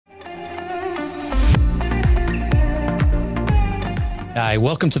Hi,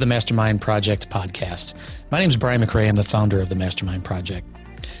 welcome to the Mastermind Project podcast. My name is Brian McRae. I'm the founder of the Mastermind Project.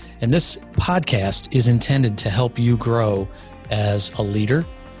 And this podcast is intended to help you grow as a leader,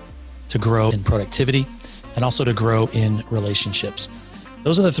 to grow in productivity, and also to grow in relationships.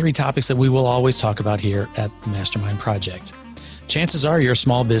 Those are the three topics that we will always talk about here at the Mastermind Project. Chances are you're a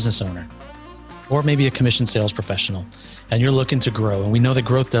small business owner, or maybe a commissioned sales professional, and you're looking to grow. And we know that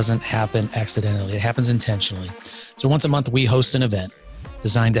growth doesn't happen accidentally. It happens intentionally. So once a month, we host an event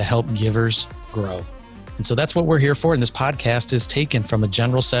designed to help givers grow. And so that's what we're here for. And this podcast is taken from a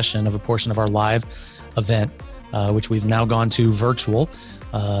general session of a portion of our live event, which we've now gone to virtual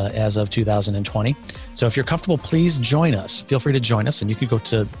as of 2020. So if you're comfortable, please join us. Feel free to join us. And you can go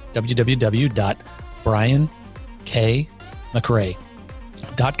to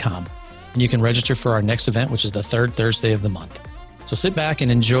www.briankmcrae.com and you can register for our next event, which is the third Thursday of the month. So sit back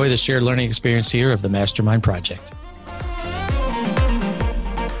and enjoy the shared learning experience here of the Mastermind Project.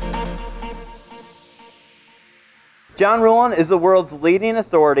 John Ruhlin is the world's leading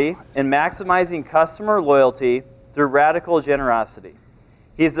authority in maximizing customer loyalty through radical generosity.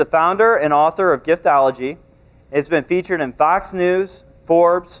 He's the founder and author of Giftology. It's been featured in Fox News,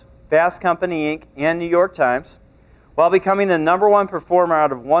 Forbes, Fast Company Inc., and New York Times. While becoming the number one performer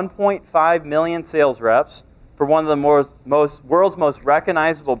out of 1.5 million sales reps for one of the world's most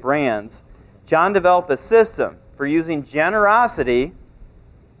recognizable brands, John developed a system for using generosity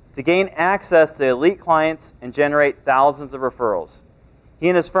to gain access to elite clients and generate thousands of referrals. He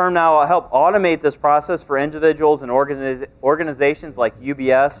and his firm now help automate this process for individuals and organizations like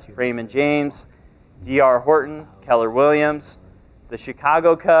UBS, Raymond James, D.R. Horton, Keller Williams, the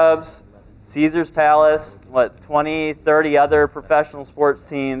Chicago Cubs, Caesars Palace, 20, 30 other professional sports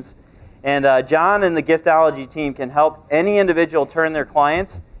teams. And John and the Giftology team can help any individual turn their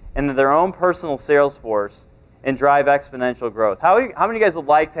clients into their own personal sales force and drive exponential growth. How many of you guys would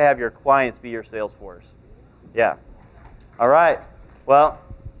like to have your clients be your sales force? Yeah. All right. Well,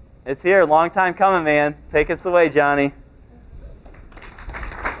 it's here. Long time coming, man. Take us away, Johnny.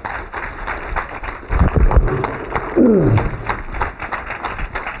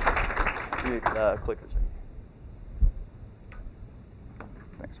 Clickers.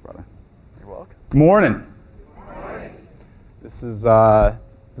 Thanks, brother. You're welcome. Good morning. Good morning. This is a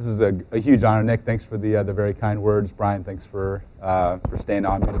huge honor, Nick. Thanks for the very kind words. Brian, thanks for staying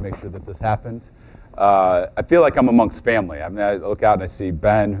on me to make sure that this happened. I feel like I'm amongst family. I mean, I look out and I see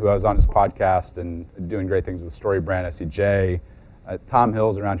Ben, who I was on his podcast and doing great things with Story Brand. I see Jay, Tom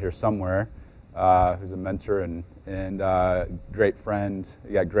Hill's around here somewhere, who's a mentor and great friend.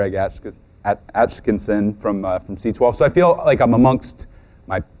 You got Greg Atchkinson from C12. So I feel like I'm amongst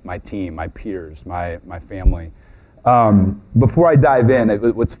my team, my peers, my family. Before I dive in,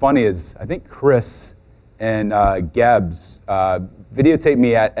 what's funny is I think Chris and Gebs videotaped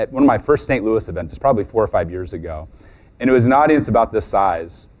me at one of my first St. Louis events. It's probably 4 or 5 years ago. And it was an audience about this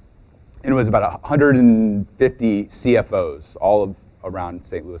size. And it was about 150 CFOs, all around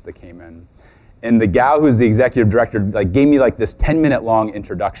St. Louis that came in. And the gal who's the executive director gave me this 10-minute long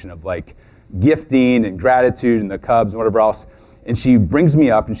introduction of gifting and gratitude and the Cubs and whatever else. And she brings me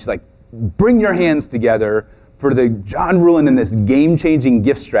up and she's like, bring your hands together for the John Ruhlin and this game-changing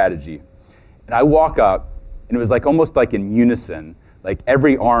gift strategy. And I walk up, and it was almost in unison,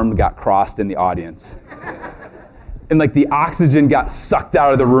 every arm got crossed in the audience. And the oxygen got sucked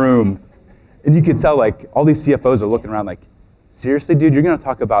out of the room. And you could tell all these CFOs are looking around seriously, dude, you're gonna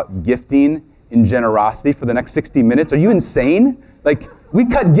talk about gifting and generosity for the next 60 minutes? Are you insane? We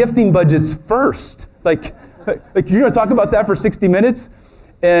cut gifting budgets first. You're gonna talk about that for 60 minutes?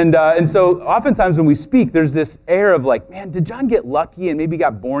 And so oftentimes when we speak, there's this air of man, did John get lucky and maybe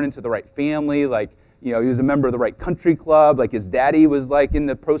got born into the right family? He was a member of the right country club. His daddy was in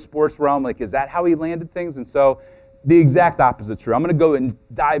the pro sports realm. Is that how he landed things? And so the exact opposite is true. I'm going to go and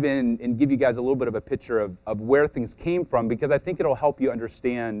dive in and give you guys a little bit of a picture of where things came from, because I think it'll help you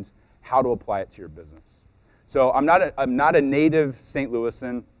understand how to apply it to your business. So I'm not a native St.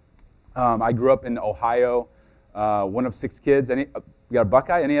 Louisan. I grew up in Ohio, one of 6 kids. We got a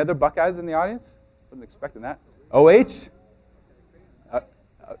Buckeye. Any other Buckeyes in the audience? Wasn't expecting that. OH?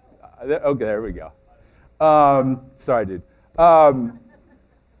 Okay, there we go. Sorry, dude. I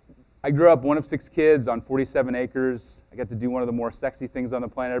grew up one of 6 kids on 47 acres. I got to do one of the more sexy things on the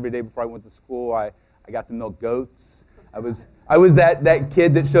planet every day before I went to school. I got to milk goats. I was that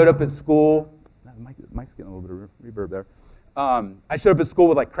kid that showed up at school. Mike's getting a little bit of reverb there. I showed up at school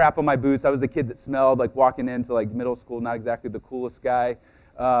with crap on my boots. I was the kid that smelled, walking into middle school, not exactly the coolest guy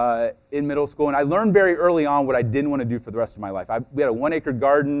in middle school. And I learned very early on what I didn't want to do for the rest of my life. We had a 1-acre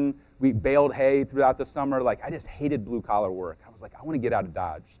garden. We baled hay throughout the summer. I just hated blue collar work. I was was like, I want to get out of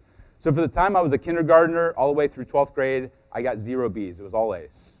Dodge. So for the time I was a kindergartner all the way through 12th grade, I got 0 Bs. It was all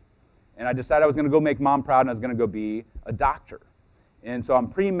A's. And I decided I was going to go make mom proud, and I was going to go be a doctor. And so I'm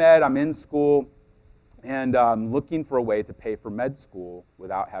pre-med, I'm in school, and I'm looking for a way to pay for med school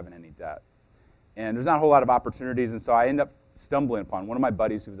without having any debt. And there's not a whole lot of opportunities, and so I end up stumbling upon one of my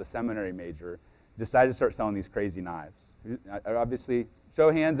buddies who was a seminary major, decided to start selling these crazy knives. Obviously,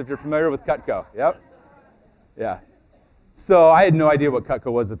 show hands if you're familiar with Cutco. Yep. Yeah. So I had no idea what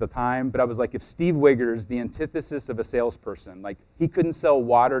Cutco was at the time, but I was like, if Steve Wiggers, the antithesis of a salesperson, like he couldn't sell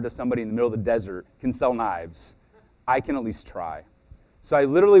water to somebody in the middle of the desert, can sell knives, I can at least try. So I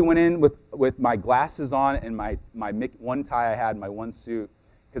literally went in with my glasses on and my one tie I had, my one suit,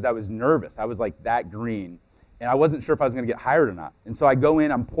 because I was nervous. I was like that green. And I wasn't sure if I was going to get hired or not. And so I go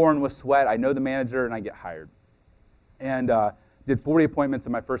in, I'm pouring with sweat, I know the manager, and I get hired. And did 40 appointments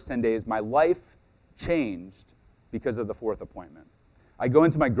in my first 10 days. My life changed because of the 4th appointment. I go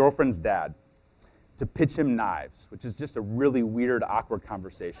into my girlfriend's dad to pitch him knives, which is just a really weird, awkward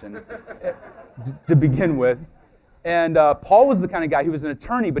conversation to begin with. And Paul was the kind of guy, he was an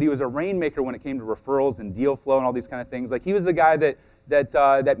attorney, but he was a rainmaker when it came to referrals and deal flow and all these kind of things. Like he was the guy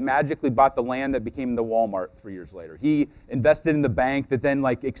that magically bought the land that became the Walmart 3 years later. He invested in the bank that then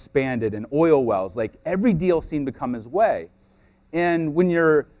like expanded, and oil wells. Like every deal seemed to come his way. And when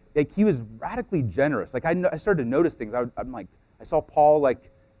you're, like he was radically generous. Like I started to notice things. I'm like, I saw Paul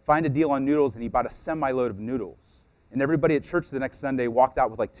like find a deal on noodles, and he bought a semi-load of noodles. And everybody at church the next Sunday walked out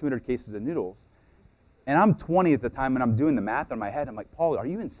with like 200 cases of noodles. And I'm 20 at the time, and I'm doing the math in my head. I'm like, Paul, are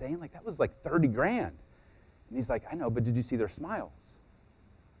you insane? Like that was like 30 grand. And he's like, I know, but did you see their smiles?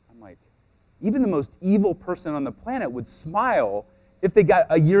 I'm like, even the most evil person on the planet would smile if they got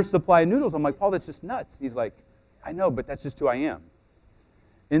a year's supply of noodles. I'm like, Paul, that's just nuts. He's like, I know, but that's just who I am.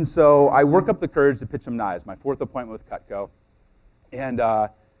 And so I work up the courage to pitch him knives, my 4th appointment with Cutco. And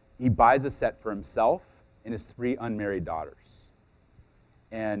he buys a set for himself and his 3 unmarried daughters.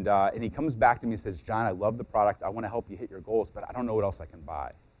 And he comes back to me and says, John, I love the product. I want to help you hit your goals, but I don't know what else I can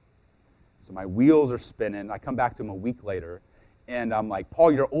buy. So my wheels are spinning. I come back to him a week later, and I'm like,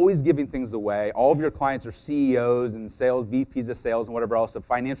 Paul, you're always giving things away. All of your clients are CEOs and sales, VPs of sales and whatever else, of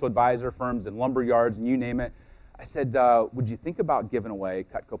financial advisor firms and lumber yards and you name it. I said, would you think about giving away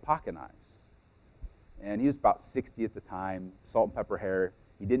Cutco pocket knives? And he was about 60 at the time, salt and pepper hair.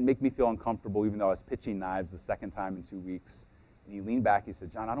 He didn't make me feel uncomfortable, even though I was pitching knives the second time in 2 weeks. And he leaned back, he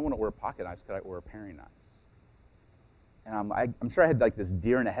said, John, I don't want to wear pocket knives, could I wear paring knives? And I'm sure I had like this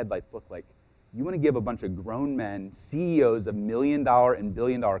deer in a headlights look, like, you want to give a bunch of grown men, CEOs of $1 million and $1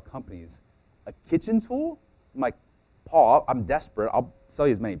 billion companies, a kitchen tool? I'm like, Paul, I'm desperate. I'll sell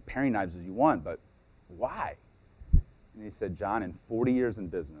you as many paring knives as you want, but why? And he said, John, in 40 years in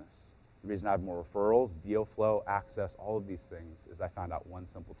business, the reason I have more referrals, deal flow, access, all of these things, is I found out one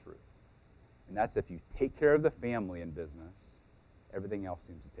simple truth. And that's if you take care of the family in business, everything else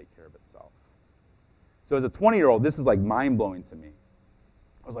seems to take care of itself. So as a 20-year-old, this is like mind-blowing to me.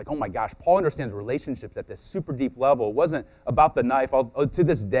 I was like, oh my gosh, Paul understands relationships at this super deep level. It wasn't about the knife. To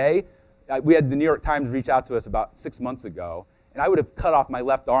this day, we had the New York Times reach out to us about 6 months ago, and I would have cut off my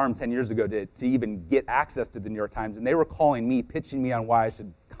left arm 10 years ago to even get access to the New York Times, and they were calling me, pitching me on why I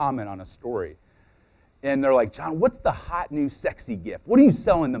should comment on a story. And they're like, John, what's the hot new sexy gift? What are you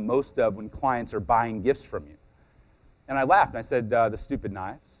selling the most of when clients are buying gifts from you? And I laughed, and I said, the stupid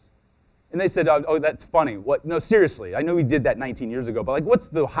knives. And they said, oh, that's funny. What? No, seriously, I know we did that 19 years ago, but like, what's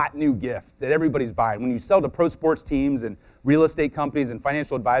the hot new gift that everybody's buying? When you sell to pro sports teams and real estate companies and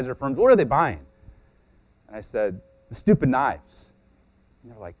financial advisor firms, what are they buying? And I said, the stupid knives.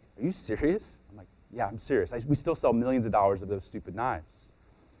 And they're like, are you serious? I'm like, yeah, I'm serious. We still sell millions of dollars of those stupid knives.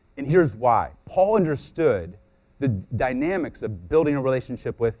 And here's why. Paul understood the dynamics of building a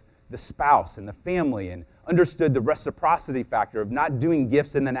relationship with the spouse and the family, and understood the reciprocity factor of not doing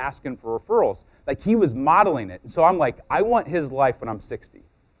gifts and then asking for referrals. Like, he was modeling it. And so I'm like, I want his life when I'm 60.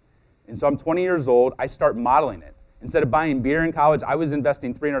 And so I'm 20 years old. I start modeling it. Instead of buying beer in college, I was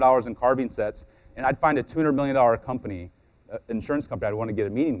investing $300 in carving sets, and I'd find a $200 million company, insurance company I'd want to get a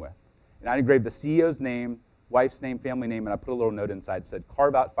meeting with. And I'd engrave the CEO's name, wife's name, family name, and I put a little note inside that said,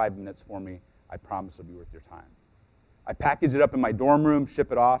 carve out 5 minutes for me. I promise it'll be worth your time. I package it up in my dorm room,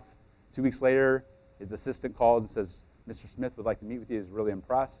 ship it off. 2 weeks later, his assistant calls and says, Mr. Smith would like to meet with you. He's really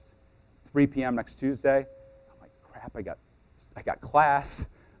impressed. 3 p.m. next Tuesday. I'm like, crap, I got class.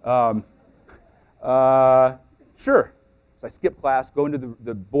 Sure. So I skip class, go into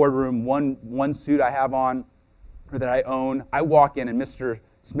the boardroom, one suit I have on, or that I own. I walk in, and Mr.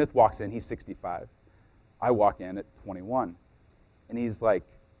 Smith walks in. He's 65. I walk in at 21. And he's like,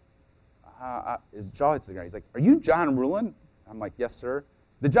 his jaw hits the ground. He's like, are you John Ruhlin? I'm like, yes, sir.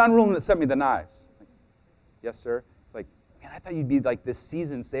 The John Ruhlin that sent me the knives. I'm like, yes, sir. It's like, man, I thought you'd be like this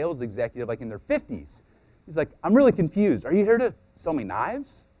seasoned sales executive like in their 50s. He's like, I'm really confused. Are you here to sell me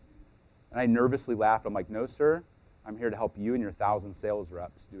knives? And I nervously laughed. I'm like, no, sir. I'm here to help you and your 1,000 sales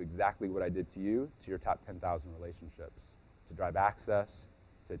reps do exactly what I did to you, to your top 10,000 relationships, to drive access,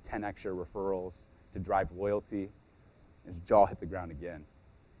 to 10x your referrals, to drive loyalty. His jaw hit the ground again.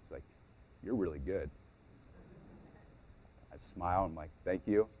 He's like, you're really good. I smile. I'm like, thank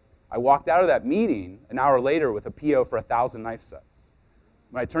you. I walked out of that meeting an hour later with a PO for 1,000 knife sets.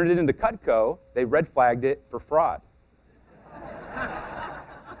 When I turned it into Cutco, they red flagged it for fraud.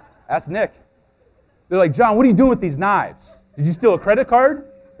 That's Nick. They're like, John, what are you doing with these knives? Did you steal a credit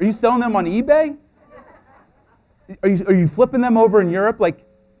card? Are you selling them on eBay? Are you flipping them over in Europe?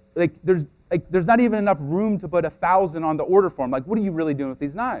 There's not even enough room to put 1,000 on the order form. Like, what are you really doing with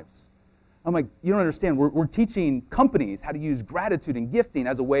these knives? I'm like, you don't understand. We're teaching companies how to use gratitude and gifting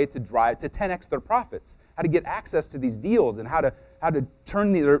as a way to drive to 10x their profits, how to get access to these deals, and how to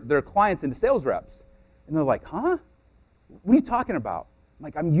turn their clients into sales reps. And they're like, huh? What are you talking about? I'm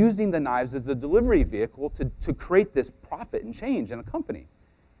like, I'm using the knives as a delivery vehicle to create this profit and change in a company.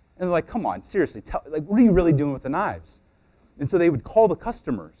 And they're like, come on, seriously, what are you really doing with the knives? And so they would call the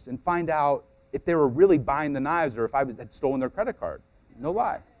customers and find out if they were really buying the knives or if I had stolen their credit card. No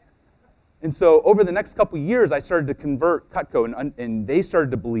lie. And so over the next couple of years, I started to convert Cutco, and they started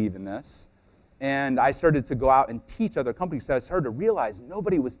to believe in this. And I started to go out and teach other companies. So I started to realize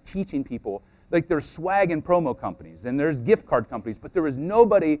nobody was teaching people. Like, there's swag and promo companies, and there's gift card companies, but there was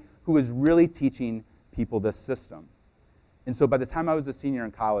nobody who was really teaching people this system. And so by the time I was a senior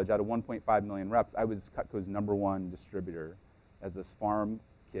in college, out of 1.5 million reps, I was Cutco's #1 distributor as this farm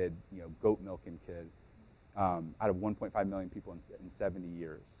kid, goat milking kid, out of 1.5 million people in 70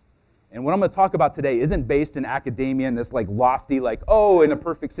 years. And what I'm going to talk about today isn't based in academia and this lofty, in a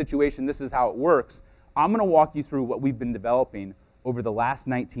perfect situation, this is how it works. I'm going to walk you through what we've been developing over the last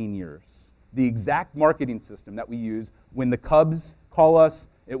 19 years. The exact marketing system that we use when the Cubs call us.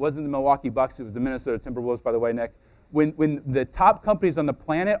 It wasn't the Milwaukee Bucks, it was the Minnesota Timberwolves, by the way, Nick. When the top companies on the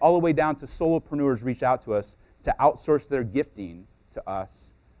planet, all the way down to solopreneurs, reach out to us to outsource their gifting to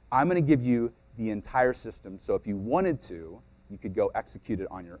us, I'm going to give you the entire system. So if you wanted to, you could go execute it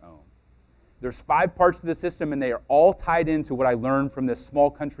on your own. There's 5 parts to the system, and they are all tied into what I learned from this small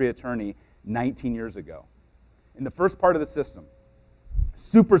country attorney 19 years ago. In the first part of the system,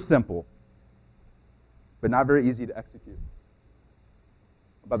 super simple, but not very easy to execute.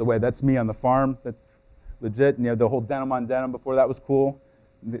 By the way, that's me on the farm. That's legit. The whole denim on denim before that was cool.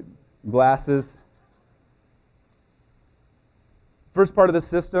 The glasses. First part of the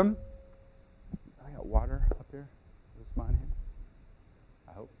system. I got water up here. Is this mine here?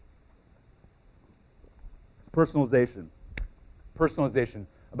 I hope. It's personalization. Personalization.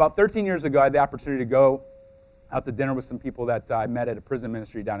 About 13 years ago, I had the opportunity to go out to dinner with some people that I met at a prison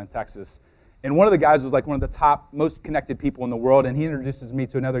ministry down in Texas. And one of the guys was one of the top, most connected people in the world, and he introduces me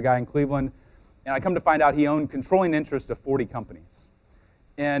to another guy in Cleveland. And I come to find out he owned controlling interest of 40 companies.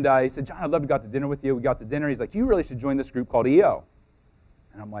 And he said, John, I'd love to go out to dinner with you. We got to dinner. He's like, you really should join this group called EO.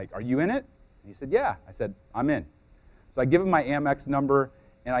 And I'm like, are you in it? And he said, yeah. I said, I'm in. So I give him my Amex number,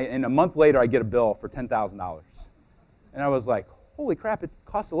 and a month later, I get a bill for $10,000. And I was like, holy crap, it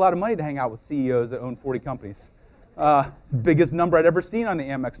costs a lot of money to hang out with CEOs that own 40 companies. It's the biggest number I'd ever seen on the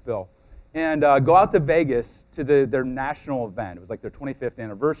Amex bill. And go out to Vegas to their national event. It was their 25th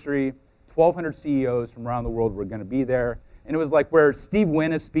anniversary. 1,200 CEOs from around the world were going to be there. And it was where Steve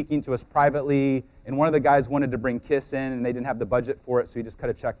Wynn is speaking to us privately, and one of the guys wanted to bring Kiss in, and they didn't have the budget for it, so he just cut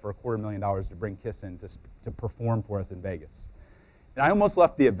a check for $250,000 to bring Kiss in to perform for us in Vegas. And I almost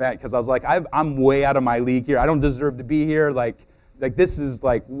left the event because I was like, I'm way out of my league here. I don't deserve to be here. This is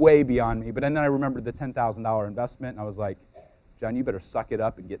way beyond me. But then I remembered the $10,000 investment, and I was like, John, you better suck it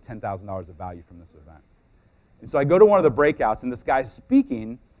up and get $10,000 of value from this event. And so I go to one of the breakouts, and this guy's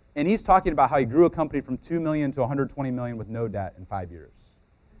speaking, and he's talking about how he grew a company from $2 million to $120 million with no debt in 5 years.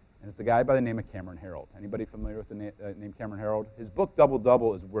 And it's a guy by the name of Cameron Herold. Anybody familiar with the name Cameron Herold? His book, Double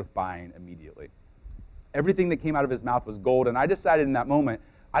Double, is worth buying immediately. Everything that came out of his mouth was gold, and I decided in that moment,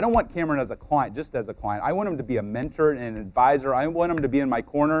 I don't want Cameron as a client, just as a client. I want him to be a mentor and an advisor. I want him to be in my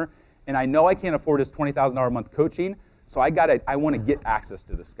corner, and I know I can't afford his $20,000 a month coaching, so I want to get access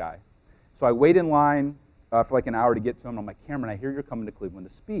to this guy. So I wait in line for an hour to get to him. I'm like, Cameron, I hear you're coming to Cleveland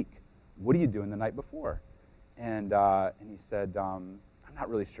to speak. What are you doing the night before? And he said, I'm not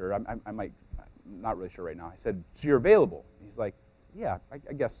really sure. I'm not really sure right now. I said, so you're available? He's like, yeah,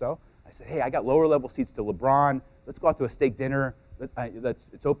 I guess so. I said, hey, I got lower level seats to LeBron. Let's go out to a steak dinner.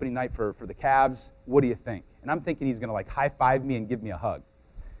 It's opening night for the Cavs. What do you think? And I'm thinking he's going to like high-five me and give me a hug.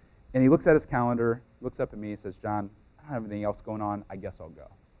 And he looks at his calendar, looks up at me, and says, John, I don't have anything else going on. I guess I'll go.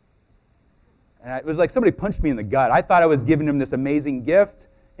 And it was like somebody punched me in the gut. I thought I was giving him this amazing gift.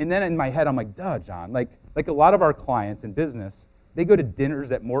 And then in my head, I'm like, duh, John. Like a lot of our clients in business, they go to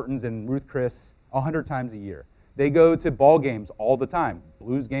dinners at Morton's and Ruth Chris 100 times a year. They go to ball games all the time,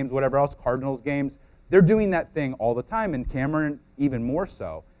 Blues games, whatever else, Cardinals games. They're doing that thing all the time, and Cameron even more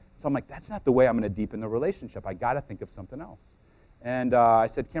so. So I'm like, that's not the way I'm going to deepen the relationship. I got to think of something else. And I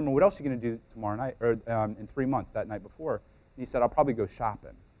said, Cameron, what else are you going to do tomorrow night, or in 3 months, that night before? And he said, I'll probably go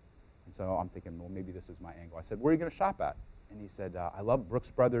shopping. And so I'm thinking, well, maybe this is my angle. I said, where are you going to shop at? And he said, I love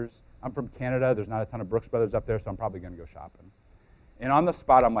Brooks Brothers. I'm from Canada. There's not a ton of Brooks Brothers up there, so I'm probably going to go shopping. And on the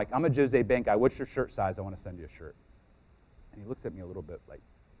spot, I'm like, I'm a Jose Bank guy. What's your shirt size? I want to send you a shirt. And he looks at me a little bit like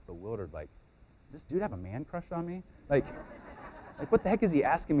bewildered, like, does this dude have a man crush on me? Like what the heck is he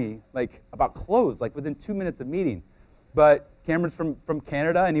asking me like about clothes, like within 2 minutes of meeting? But Cameron's from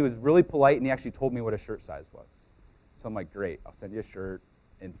Canada, and he was really polite, and he actually told me what a shirt size was. So I'm like, great, I'll send you a shirt.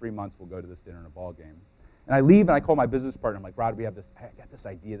 In 3 months, we'll go to this dinner and a ball game. And I leave, and I call my business partner. I'm like, Rod, I got this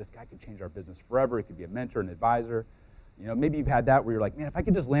idea. This guy could change our business forever. He could be a mentor, an advisor. You know, maybe you've had that where you're like, man, if I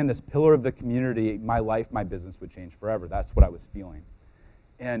could just land this pillar of the community, my life, my business would change forever. That's what I was feeling.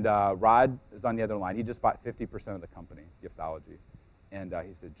 And Rod is on the other line. He just bought 50% of the company, Giftology. And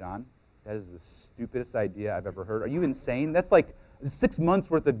he said, John, that is the stupidest idea I've ever heard. Are you insane? That's like 6 months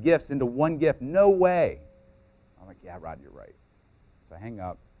worth of gifts into one gift. No way. I'm like, yeah, Rod, you're right. So I hang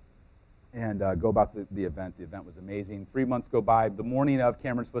up and go about the event. The event was amazing. 3 months go by. The morning of,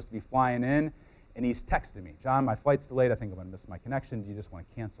 Cameron's supposed to be flying in, and he's texting me, John, my flight's delayed. I think I'm going to miss my connection. Do you just want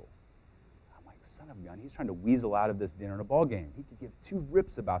to cancel? I'm like, son of a gun. He's trying to weasel out of this dinner and a ball game. He could give 2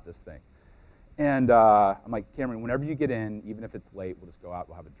 rips about this thing. And I'm like, Cameron, whenever you get in, even if it's late, we'll just go out,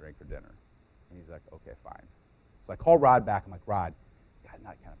 we'll have a drink or dinner. And he's like, okay, fine. So I call Rod back. I'm like, Rod, it's got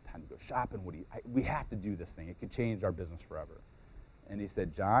not kind of time to go shopping. We have to do this thing. It could change our business forever. And he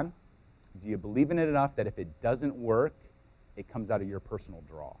said, John, do you believe in it enough that if it doesn't work, it comes out of your personal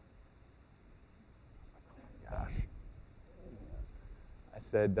draw? I was like, oh my gosh. I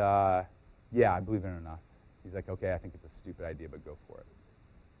said, yeah, I believe in it enough. He's like, okay, I think it's a stupid idea, but go for it.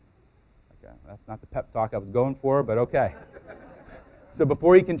 Okay, that's not the pep talk I was going for, but okay. So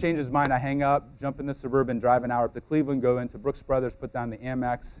before he can change his mind, I hang up, jump in the Suburban, drive an hour up to Cleveland, go into Brooks Brothers, put down the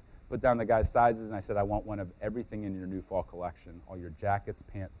Amex, put down the guy's sizes, and I said, I want one of everything in your new fall collection, all your jackets,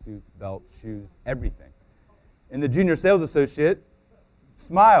 pants, suits, belts, shoes, everything. And the junior sales associate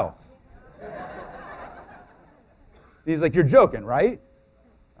smiles. He's like, you're joking, right?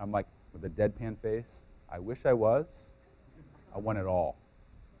 I'm like, with a deadpan face, I wish I was. I want it all.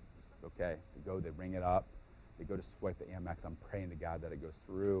 Okay, they go, they ring it up, they go to swipe the Amex. I'm praying to God that it goes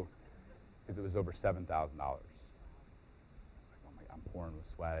through, because it was over $7,000. It's like, oh my God, I'm pouring with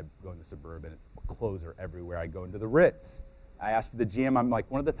sweat. I go into Suburban, clothes are everywhere. I go into the Ritz. I asked for the GM, I'm like,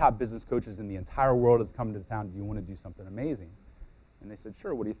 one of the top business coaches in the entire world is coming to town. Do you want to do something amazing? And they said,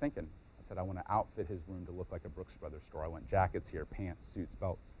 sure, what are you thinking? I said, I want to outfit his room to look like a Brooks Brothers store. I want jackets here, pants, suits,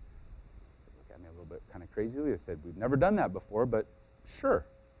 belts. They looked at me a little bit kind of crazily. They said, we've never done that before, but sure.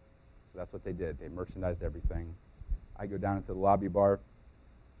 So that's what they did. They merchandised everything. I go down into the lobby bar,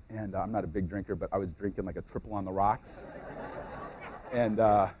 and I'm not a big drinker, but I was drinking like a triple on the rocks. And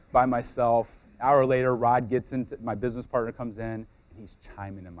by myself, an hour later, Rod gets in, my business partner comes in, and he's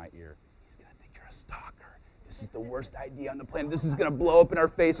chiming in my ear. He's going to think you're a stalker. This is the worst idea on the planet. This is going to blow up in our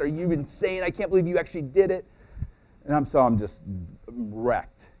face. Are you insane? I can't believe you actually did it. And I'm just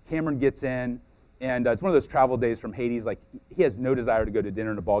wrecked. Cameron gets in. And it's one of those travel days from Hades. Like, he has no desire to go to dinner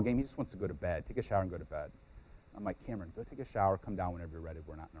and a ball game. He just wants to go to bed, take a shower and go to bed. I'm like, Cameron, go take a shower, come down whenever you're ready.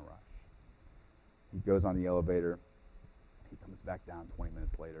 We're not in a rush. He goes on the elevator. He comes back down 20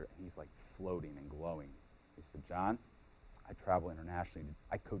 minutes later, and he's like floating and glowing. He said, John, I travel internationally.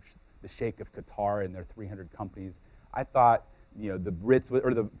 I coach the Sheikh of Qatar and their 300 companies. I thought, the Ritz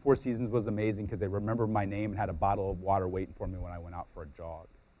or the Four Seasons was amazing because they remembered my name and had a bottle of water waiting for me when I went out for a jog.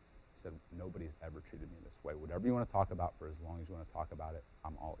 He said, nobody's ever treated me this way. Whatever you want to talk about for as long as you want to talk about it,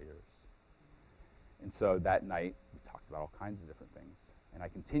 I'm all ears. And so that night, we talked about all kinds of different things. And I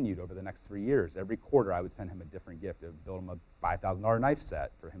continued over the next 3 years. Every quarter, I would send him a different gift. I would build him a $5,000 knife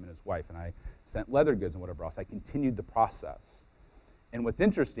set for him and his wife. And I sent leather goods and whatever else. I continued the process. And what's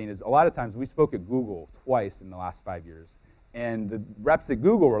interesting is a lot of times we spoke at Google twice in the last 5 years. And the reps at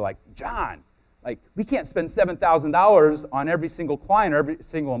Google were like, John, we can't spend $7,000 on every single client or every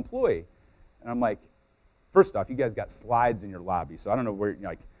single employee. And I'm like, first off, you guys got slides in your lobby, so I don't know where,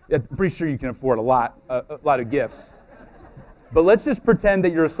 I'm pretty sure you can afford a lot of gifts. But let's just pretend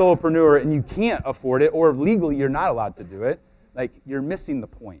that you're a solopreneur and you can't afford it, or legally you're not allowed to do it. Like, you're missing the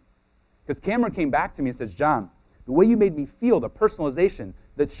point. Because Cameron came back to me and says, John, the way you made me feel, the personalization,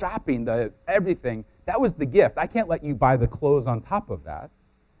 the shopping, the everything, that was the gift. I can't let you buy the clothes on top of that.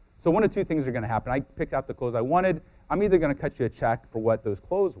 So one of two things are going to happen. I picked out the clothes I wanted. I'm either going to cut you a check for what those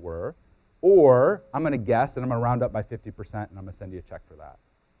clothes were, or I'm going to guess and I'm going to round up by 50% and I'm going to send you a check for that.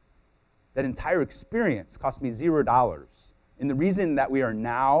 That entire experience cost me $0. And the reason that we are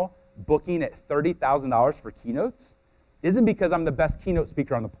now booking at $30,000 for keynotes isn't because I'm the best keynote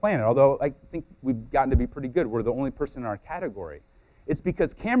speaker on the planet, although I think we've gotten to be pretty good. We're the only person in our category. It's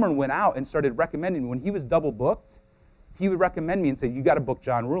because Cameron went out and started recommending, when he was double booked, he would recommend me and say, you got to book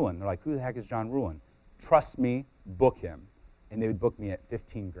John Ruhlin. They're like, who the heck is John Ruhlin? Trust me, book him. And they would book me at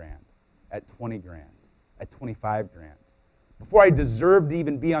 15 grand, at 20 grand, at 25 grand. Before I deserved to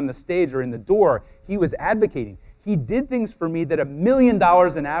even be on the stage or in the door, he was advocating. He did things for me that $1 million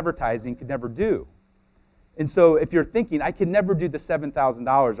in advertising could never do. And so if you're thinking, I could never do the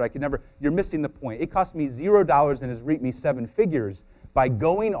 $7,000, or I could never, you're missing the point. It cost me $0 and has reaped me 7 figures by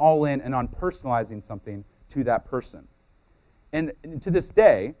going all in and on personalizing something to that person. And to this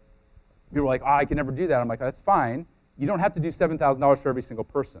day, people are like, I can never do that. I'm like, that's fine. You don't have to do $7,000 for every single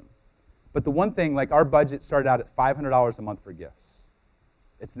person. But the one thing, like, our budget started out at $500 a month for gifts.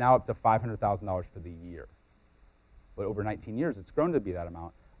 It's now up to $500,000 for the year. But over 19 years, it's grown to be that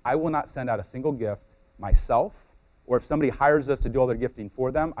amount. I will not send out a single gift myself, or if somebody hires us to do all their gifting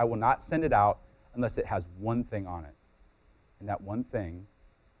for them, I will not send it out unless it has one thing on it. And that one thing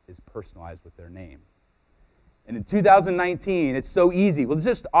is personalized with their name. And in 2019, it's so easy. Well, let's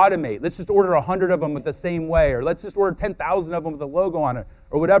just automate. Let's just order 100 of them with the same way, or let's just order 10,000 of them with a logo on it,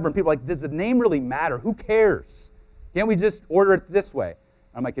 or whatever. And people are like, does the name really matter? Who cares? Can't we just order it this way?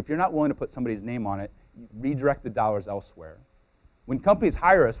 I'm like, if you're not willing to put somebody's name on it, redirect the dollars elsewhere. When companies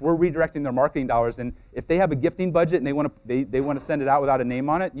hire us, we're redirecting their marketing dollars, and if they have a gifting budget and they want to send it out without a name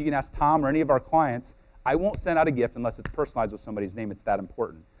on it, you can ask Tom or any of our clients. I won't send out a gift unless it's personalized with somebody's name. It's that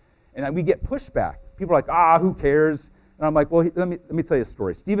important. And we get pushback. People are like, who cares? And I'm like, well, let me tell you a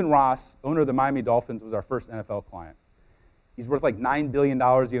story. Stephen Ross, owner of the Miami Dolphins, was our first NFL client. He's worth like $9 billion.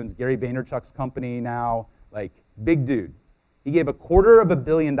 He owns Gary Vaynerchuk's company now. Like, big dude. He gave $250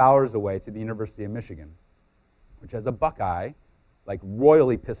 million away to the University of Michigan, which as a Buckeye, like,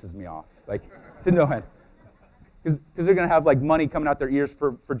 royally pisses me off, like, to no end. Because they're going to have, like, money coming out their ears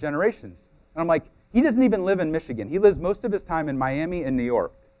for generations. And I'm like, he doesn't even live in Michigan. He lives most of his time in Miami and New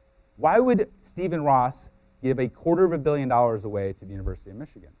York. Why would Stephen Ross give $250 million away to the University of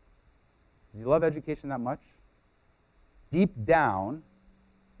Michigan? Does he love education that much? Deep down,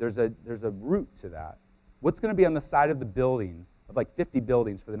 there's a root to that. What's going to be on the side of the building, of like 50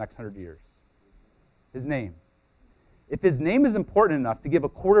 buildings for the next 100 years? His name. If his name is important enough to give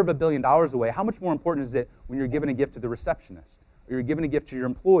 $250 million away, how much more important is it when you're giving a gift to the receptionist, or you're giving a gift to your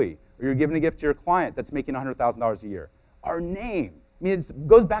employee, or you're giving a gift to your client that's making $100,000 a year? Our name. I mean, it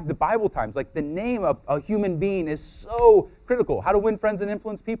goes back to Bible times. Like, the name of a human being is so critical. How to win friends and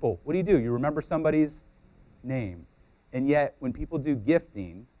influence people. What do? You remember somebody's name. And yet, when people do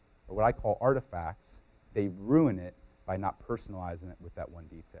gifting, or what I call artifacts, they ruin it by not personalizing it with that one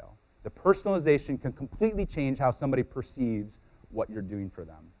detail. The personalization can completely change how somebody perceives what you're doing for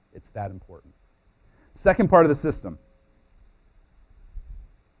them. It's that important. Second part of the system,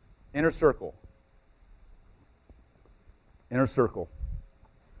 inner circle. Inner circle.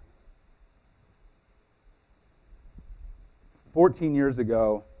 14 years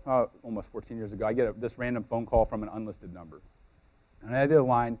ago, almost 14 years ago, I get this random phone call from an unlisted number. And I did a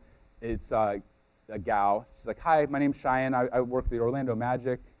line. It's a gal. She's like, hi, my name's Cheyenne. I work for the Orlando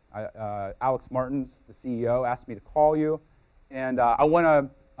Magic. Alex Martins, the CEO, asked me to call you. And I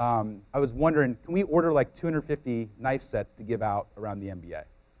was wondering, can we order like 250 knife sets to give out around the NBA?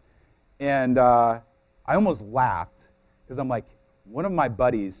 And I almost laughed, because I'm like, one of my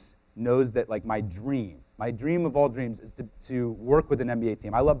buddies knows that, like, my dream of all dreams is to work with an NBA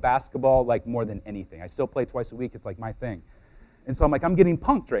team. I love basketball like more than anything. I still play twice a week. It's like my thing. And so I'm like, I'm getting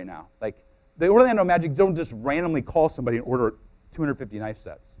punked right now. Like, the Orlando Magic don't just randomly call somebody and order 250 knife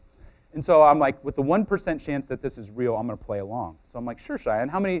sets. And so I'm like, with the 1% chance that this is real, I'm going to play along. So I'm like, sure, Cheyenne.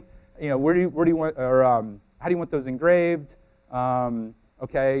 How many, where do you want, or how do you want those engraved?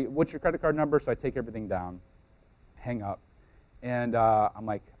 Okay, what's your credit card number? So I take everything down, hang up. And I'm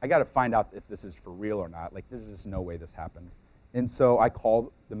like, I got to find out if this is for real or not. Like, there's just no way this happened. And so I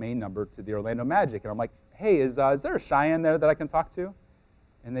called the main number to the Orlando Magic, and I'm like, hey, is there a Cheyenne there that I can talk to?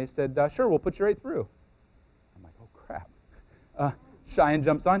 And they said, sure, we'll put you right through. I'm like, oh, crap. Cheyenne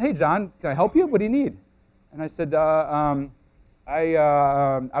jumps on, hey, John, can I help you? What do you need? And I said,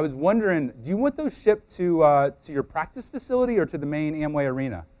 I was wondering, do you want those shipped to your practice facility or to the main Amway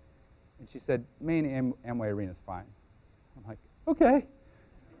arena? And she said, main Amway arena is fine. I'm like, okay.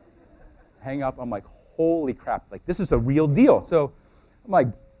 Hang up. I'm like, holy crap, like this is a real deal. So I'm like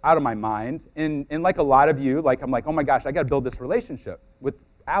out of my mind. And like a lot of you, like I'm like, oh my gosh, I got to build this relationship with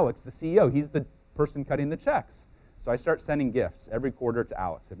Alex, the CEO. He's the person cutting the checks. So I start sending gifts every quarter to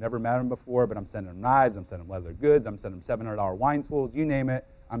Alex. I've never met him before, but I'm sending him knives, I'm sending him leather goods, I'm sending him $700 wine tools, you name it,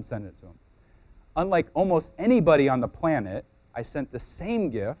 I'm sending it to him. Unlike almost anybody on the planet, I sent the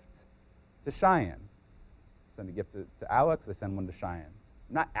same gift to Cheyenne. I send a gift to Alex, I send one to Cheyenne.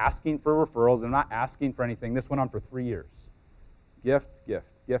 I'm not asking for referrals, I'm not asking for anything. This went on for 3 years. Gift, gift,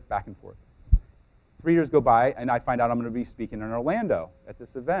 gift, back and forth. 3 years go by, and I find out I'm going to be speaking in Orlando at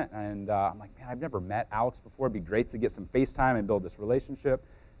this event. And I'm like, man, I've never met Alex before. It'd be great to get some FaceTime and build this relationship.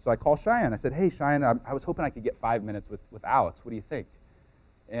 So I call Cheyenne. I said, hey, Cheyenne, I was hoping I could get 5 minutes with Alex. What do you think?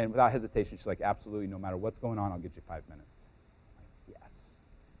 And without hesitation, she's like, absolutely, no matter what's going on, I'll get you 5 minutes. I'm like, yes.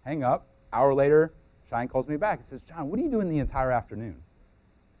 Hang up. Hour later, Cheyenne calls me back and says, John, what are you doing the entire afternoon?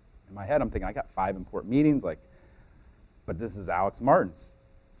 In my head, I'm thinking, I got 5 important meetings, but this is Alex Martins,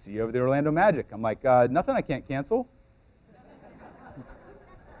 CEO of the Orlando Magic. I'm like, nothing I can't cancel.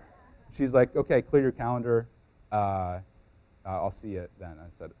 She's like, okay, clear your calendar. I'll see you then. I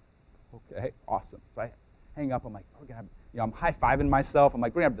said, okay, awesome. So I hang up. I'm like, we're gonna have, I'm high-fiving myself. I'm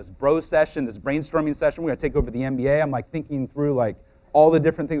like, we're gonna have this bro session, this brainstorming session. We're gonna take over the NBA. I'm like thinking through all the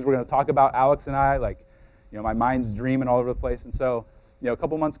different things we're gonna talk about, Alex and I. My mind's dreaming all over the place. And so, a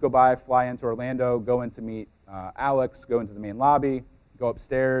couple months go by, fly into Orlando, go in to meet Alex, go into the main lobby. Go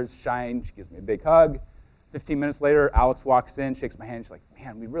upstairs, Cheyenne, she gives me a big hug. 15 minutes later, Alex walks in, shakes my hand. She's like,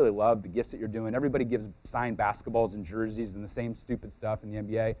 man, we really love the gifts that you're doing. Everybody gives signed basketballs and jerseys and the same stupid stuff in the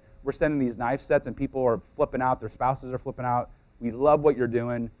NBA. We're sending these knife sets, and people are flipping out. Their spouses are flipping out. We love what you're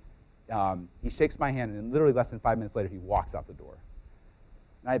doing. He shakes my hand, and literally less than 5 minutes later, he walks out the door.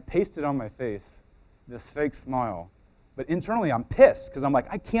 And I pasted on my face this fake smile. But internally, I'm pissed, because I'm like,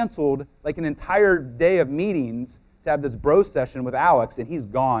 I canceled an entire day of meetings to have this bro session with Alex, and he's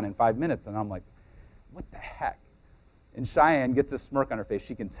gone in 5 minutes. And I'm like, what the heck? And Cheyenne gets a smirk on her face.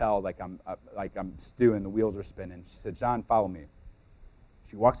 She can tell I'm stewing, the wheels are spinning. She said, John, follow me.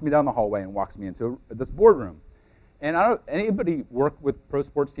 She walks me down the hallway and walks me into this boardroom. And anybody work with pro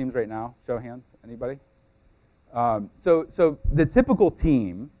sports teams right now? Show of hands, anybody? So the typical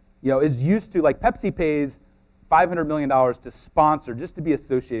team, is used to, Pepsi pays $500 million to sponsor just to be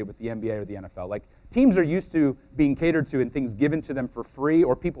associated with the NBA or the NFL. Teams are used to being catered to and things given to them for free,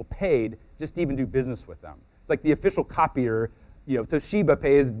 or people paid just to even do business with them. It's like the official copier. Toshiba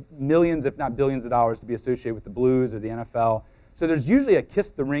pays millions, if not billions of dollars to be associated with the Blues or the NFL. So there's usually a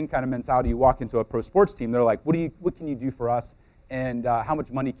kiss the ring kind of mentality. You walk into a pro sports team, they're like, what can you do for us, and how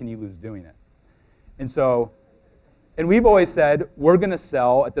much money can you lose doing it? And we've always said, we're going to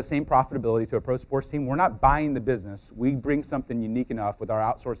sell at the same profitability to a pro sports team. We're not buying the business. We bring something unique enough with our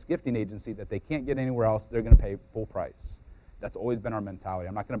outsourced gifting agency that they can't get anywhere else. They're going to pay full price. That's always been our mentality.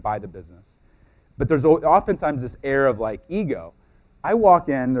 I'm not going to buy the business. But there's oftentimes this air of ego. I walk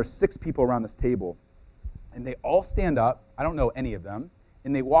in, there's 6 people around this table, and they all stand up. I don't know any of them.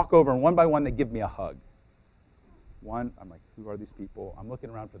 And they walk over, and one by one, they give me a hug. One, I'm like, who are these people? I'm looking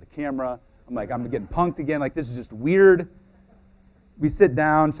around for the camera. I'm like, I'm getting punked again. This is just weird. We sit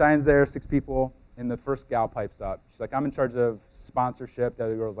down. Cheyenne's there, 6 people. And the first gal pipes up. She's like, I'm in charge of sponsorship. The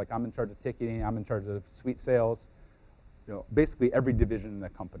other girl's like, I'm in charge of ticketing. I'm in charge of suite sales. Basically every division in the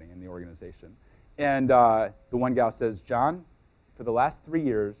company, in the organization. And the one gal says, John, for the last 3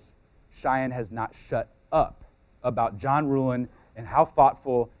 years, Cheyenne has not shut up about John Ruhlin and how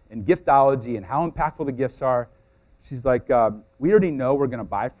thoughtful and giftology and how impactful the gifts are. She's like, we already know we're going to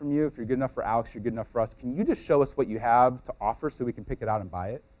buy from you. If you're good enough for Alex, you're good enough for us. Can you just show us what you have to offer so we can pick it out and buy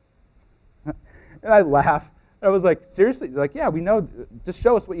it? And I laugh. I was like, seriously? They're like, yeah, we know. Just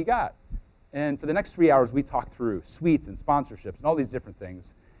show us what you got. And for the next 3 hours, we talked through suites and sponsorships and all these different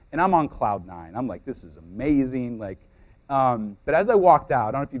things. And I'm on cloud 9. I'm like, this is amazing. But as I walked out,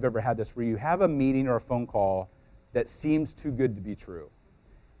 I don't know if you've ever had this, where you have a meeting or a phone call that seems too good to be true.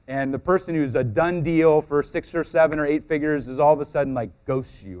 And the person who's a done deal for 6 or 7 or 8 figures is all of a sudden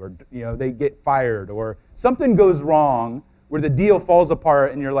ghosts you, or they get fired, or something goes wrong where the deal falls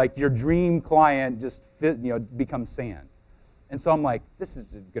apart, and you're like, your dream client just becomes sand. And so I'm like, this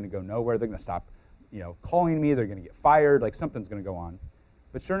is going to go nowhere. They're going to stop, calling me. They're going to get fired. Something's going to go on.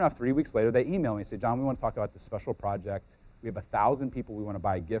 But sure enough, 3 weeks later, they email me and say, John, we want to talk about this special project. We have 1,000 people we want to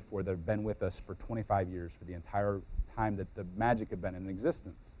buy a gift for that have been with us for 25 years, for the entire time that the Magic have been in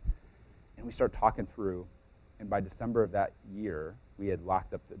existence. And we start talking through, And by December of that year, we had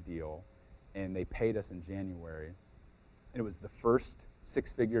locked up the deal, and they paid us in January. And it was the first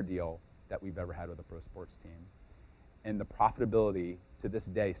six-figure deal that we've ever had with a pro sports team. And the profitability to this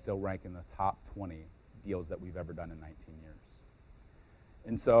day still rank in the top 20 deals that we've ever done in 19 years.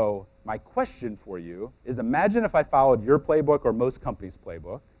 And so my question for you is, imagine if I followed your playbook or most companies'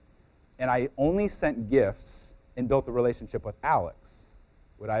 playbook, and I only sent gifts and built a relationship with Alex,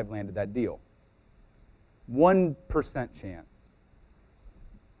 would I have landed that deal? 1% chance.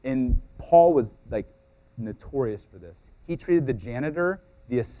 And Paul was like notorious for this. He treated the janitor,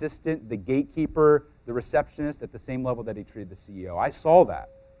 the assistant, the gatekeeper, the receptionist at the same level that he treated the CEO. I saw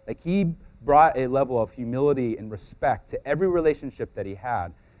that. Like, he brought a level of humility and respect to every relationship that he had.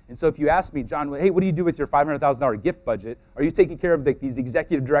 And so if you ask me, John, hey, what do you do with your $500,000 gift budget? Are you taking care of these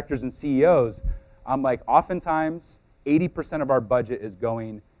executive directors and CEOs? I'm like, oftentimes, 80% of our budget is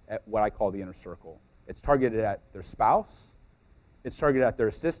going at what I call the inner circle. It's targeted at their spouse, it's targeted at their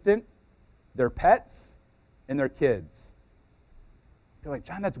assistant, their pets, and their kids. You're like,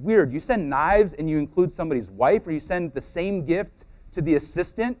 John, that's weird. You send knives and you include somebody's wife, or you send the same gift to the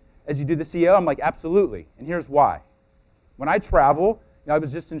assistant as you do the CEO? I'm like, absolutely. And here's why. When I travel, I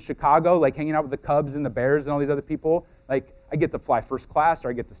was just in Chicago, like hanging out with the Cubs and the Bears and all these other people. Like, I get to fly first class, or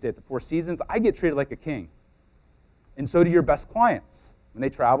I get to stay at the Four Seasons. I get treated like a king. And so do your best clients. When they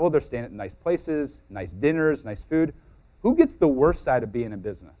travel, they're staying at nice places, nice dinners, nice food. Who gets the worst side of being in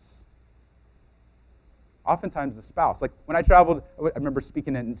business? Oftentimes the spouse. Like, when I traveled, I remember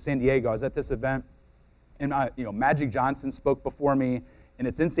speaking in San Diego. I was at this event, and Magic Johnson spoke before me, and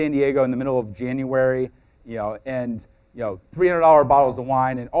it's in San Diego in the middle of January, and $300 bottles of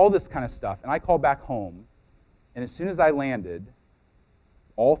wine and all this kind of stuff. And I called back home, and as soon as I landed,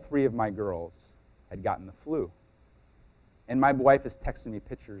 all three of my girls had gotten the flu. And my wife is texting me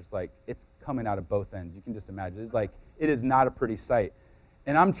pictures like, it's coming out of both ends. You can just imagine. It's like, it is not a pretty sight.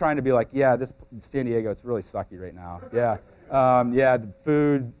 And I'm trying to be like, yeah, this San Diego, it's really sucky right now. Yeah, the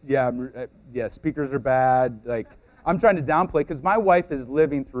food, yeah, speakers are bad. Like, I'm trying to downplay, because my wife is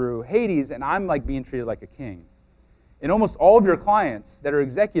living through Hades, and I'm like being treated like a king. And almost all of your clients that are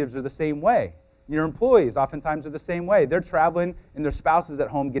executives are the same way. Your employees oftentimes are the same way. They're traveling, and their spouse is at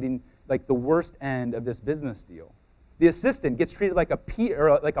home getting like the worst end of this business deal. The assistant gets treated like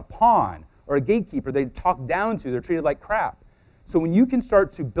a pawn or a gatekeeper. They talk down to. They're treated like crap. So when you can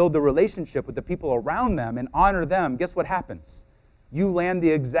start to build a relationship with the people around them and honor them, guess what happens? You land the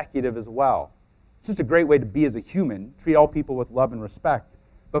executive as well. It's just a great way to be as a human, treat all people with love and respect.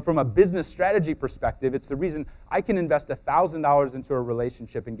 But from a business strategy perspective, it's the reason I can invest $1,000 into a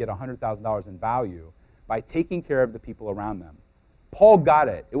relationship and get $100,000 in value by taking care of the people around them. Paul got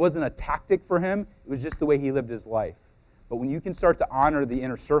it. It wasn't a tactic for him. It was just the way he lived his life. But when you can start to honor the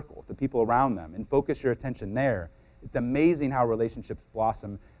inner circle, the people around them, and focus your attention there, it's amazing how relationships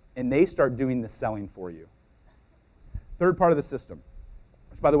blossom, and they start doing the selling for you. Third part of the system,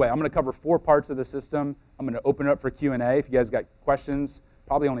 which, by the way, I'm going to cover 4 parts of the system. I'm going to open it up for Q&A. If you guys got questions,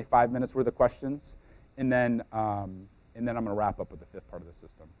 probably only 5 minutes worth of questions, and then I'm going to wrap up with the 5th part of the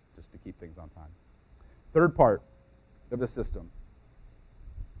system, just to keep things on time. Third part of the system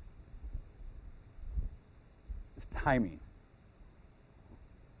is timing.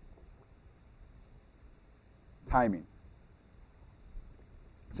 Timing.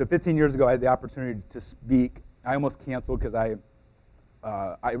 So 15 years ago, I had the opportunity to speak. I almost canceled because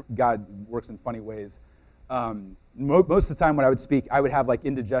God works in funny ways. Most of the time when I would speak, I would have like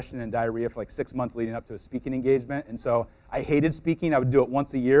indigestion and diarrhea for like 6 months leading up to a speaking engagement. And so I hated speaking. I would do it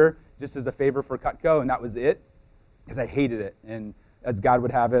once a year just as a favor for Cutco, and that was it, because I hated it. And as God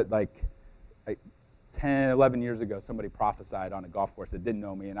would have it, like 10, 11 years ago, somebody prophesied on a golf course that didn't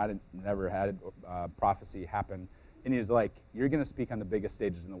know me, and I never had prophecy happen. And he was like, you're going to speak on the biggest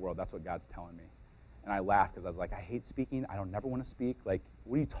stages in the world. That's what God's telling me. And I laughed because I was like, I hate speaking. I don't never want to speak. Like,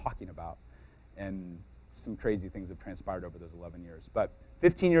 what are you talking about? And some crazy things have transpired over those 11 years. But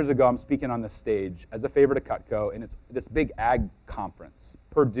 15 years ago, I'm speaking on this stage as a favor to Cutco, and it's this big ag conference.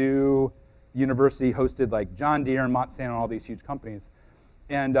 Purdue University hosted like John Deere and Monsanto and all these huge companies.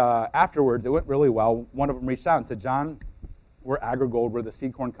 And afterwards, it went really well. One of them reached out and said, John, we're AgriGold. We're the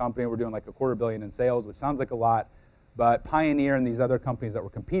seed corn company. We're doing like $250 million in sales, which sounds like a lot. But Pioneer and these other companies that we're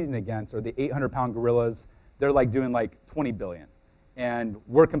competing against are the 800-pound gorillas. They're like doing like $20 billion. And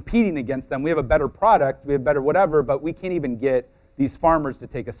we're competing against them. We have a better product. We have better whatever, but we can't even get these farmers to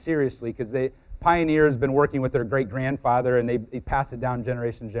take us seriously, because Pioneer has been working with their great-grandfather, and they pass it down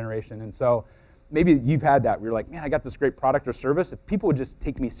generation to generation. And so maybe you've had that where you're like, man, I got this great product or service. If people would just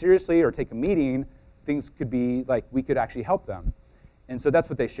take me seriously or take a meeting, things could be like we could actually help them. And so that's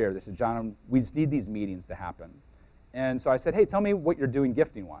what they shared. They said, John, we just need these meetings to happen. And so I said, hey, tell me what you're doing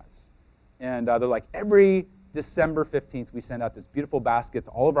gifting-wise. And they're like, every December 15th, we send out this beautiful basket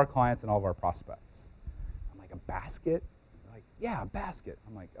to all of our clients and all of our prospects. I'm like, a basket? They're like, yeah, a basket.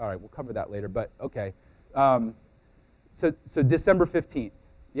 I'm like, all right, we'll cover that later, but okay. So December 15th,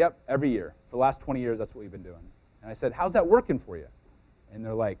 yep, every year. For the last 20 years, that's what we've been doing. And I said, how's that working for you? And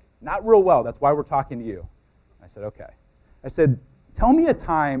they're like, not real well. That's why we're talking to you. I said, okay. I said, tell me a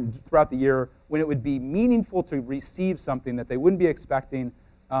time throughout the year when it would be meaningful to receive something that they wouldn't be expecting,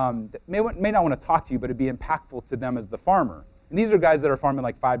 that may not want to talk to you, but it'd be impactful to them as the farmer. And these are guys that are farming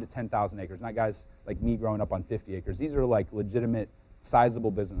like 5,000 to 10,000 acres, not guys like me growing up on 50 acres. These are like legitimate,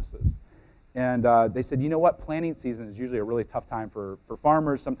 sizable businesses. And they said, you know what? Planting season is usually a really tough time for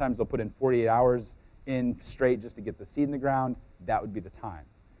farmers. Sometimes they'll put in 48 hours in straight just to get the seed in the ground. That would be the time.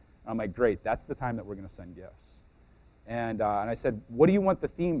 And I'm like, great, that's the time that we're going to send gifts. And I said, what do you want the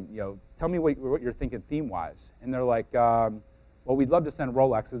theme, tell me what you're thinking theme-wise. And they're like, well, we'd love to send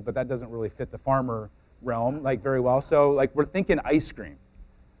Rolexes, but that doesn't really fit the farmer realm like very well. So like we're thinking ice cream.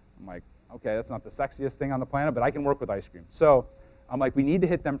 I'm like, okay, that's not the sexiest thing on the planet, but I can work with ice cream. So I'm like, we need to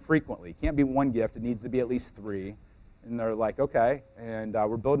hit them frequently. It can't be one gift. It needs to be at least 3. And they're like, okay. And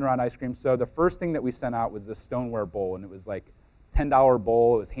we're building around ice cream. So the first thing that we sent out was this stoneware bowl, and it was like $10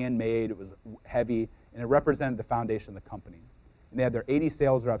 bowl. It was handmade. It was heavy, and it represented the foundation of the company. And they had their 80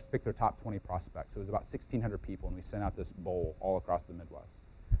 sales reps pick their top 20 prospects. So it was about 1,600 people, and we sent out this bowl all across the Midwest.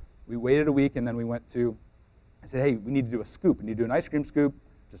 We waited a week, and then I said, hey, we need to do a scoop. We need to do an ice cream scoop.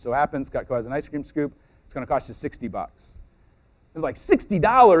 Just so happens, Cutco has an ice cream scoop. It's going to cost you $60. They're like,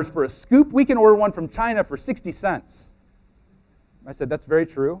 $60 for a scoop? We can order one from China for 60 cents. I said, that's very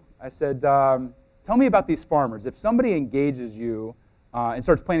true. I said, tell me about these farmers. If somebody engages you and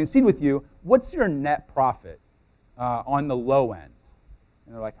starts planting seed with you, what's your net profit on the low end?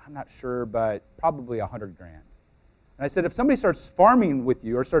 And they're like, I'm not sure, but probably $100,000. And I said, if somebody starts farming with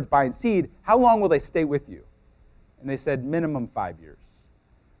you or starts buying seed, how long will they stay with you? And they said, minimum 5 years.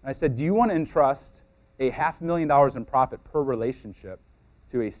 And I said, do you want to entrust a $500,000 in profit per relationship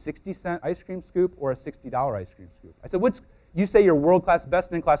to a 60-cent ice cream scoop or a $60 ice cream scoop? I said, you say you're world-class,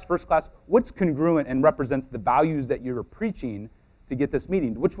 best-in-class, first-class. What's congruent and represents the values that you're preaching to get this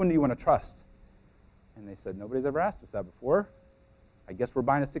meeting? Which one do you want to trust? And they said, nobody's ever asked us that before. I guess we're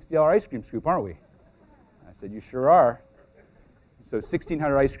buying a $60 ice cream scoop, aren't we? And I said, you sure are. So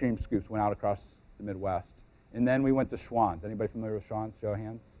 1,600 ice cream scoops went out across the Midwest. And then we went to Schwann's. Anybody familiar with Schwann's? Show of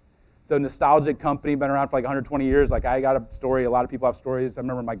hands. So nostalgic company, been around for like 120 years. Like I got a story, a lot of people have stories. I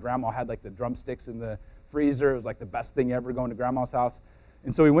remember my grandma had like the drumsticks in the freezer. It was like the best thing ever going to grandma's house.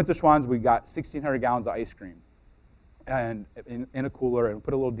 And so we went to Schwann's, we got 1,600 gallons of ice cream and in a cooler, and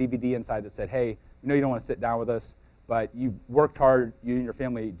put a little DVD inside that said, hey, you know you don't want to sit down with us, but you've worked hard, you and your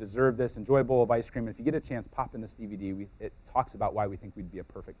family deserve this, enjoy a bowl of ice cream. And if you get a chance, pop in this DVD. It talks about why we think we'd be a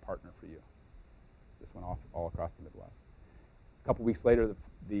perfect partner for you. This went off all across the Midwest. A couple weeks later,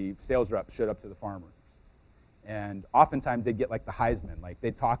 the sales rep showed up to the farmers. And oftentimes they'd get like the Heisman. Like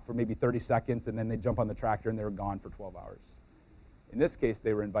they'd talk for maybe 30 seconds and then they'd jump on the tractor and they were gone for 12 hours. In this case,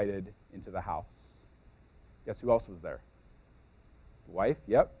 they were invited into the house. Guess who else was there? The wife,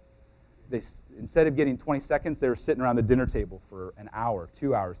 yep. Instead of getting 20 seconds, they were sitting around the dinner table for an hour,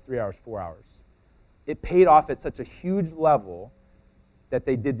 2 hours, 3 hours, 4 hours. It paid off at such a huge level that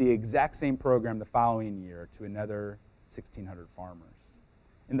they did the exact same program the following year to another 1,600 farmers.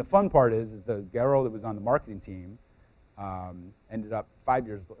 And the fun part is the girl that was on the marketing team ended up 5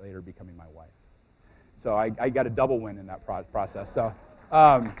 years later becoming my wife. So I got a double win in that process. So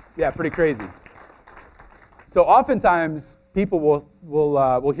yeah, pretty crazy. So oftentimes people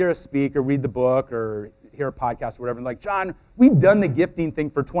will hear us speak or read the book or hear a podcast or whatever, and like, John, we've done the gifting thing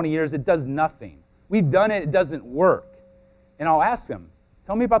for 20 years. It does nothing. We've done it. It doesn't work. And I'll ask them,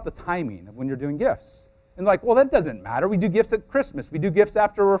 tell me about the timing of when you're doing gifts. And they're like, well, that doesn't matter. We do gifts at Christmas. We do gifts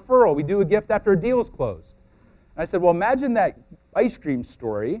after a referral. We do a gift after a deal is closed. And I said, well, imagine that ice cream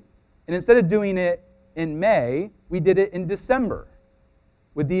story, and instead of doing it in May, we did it in December.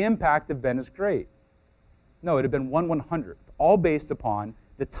 Would the impact have been as great? No, it would have been 1/100th, all based upon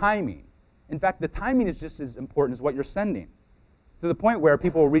the timing. In fact, the timing is just as important as what you're sending, to the point where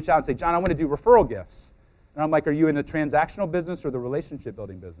people will reach out and say, John, I want to do referral gifts. And I'm like, are you in the transactional business or the relationship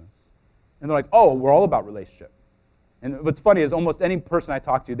building business? And they're like, oh, we're all about relationship. And what's funny is almost any person I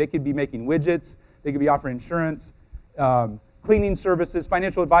talk to, they could be making widgets, they could be offering insurance, cleaning services,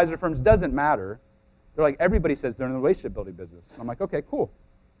 financial advisor firms, doesn't matter. They're like, everybody says they're in the relationship building business. I'm like, okay, cool.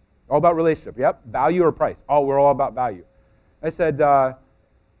 All about relationship, yep. Value or price? Oh, we're all about value. I said,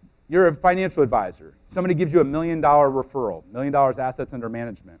 You're a financial advisor. Somebody gives you $1 million referral, $1 million assets under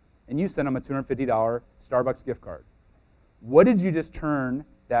management, and you send them a $250 Starbucks gift card. What did you just turn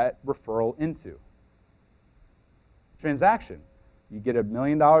that referral into? Transaction. You get $1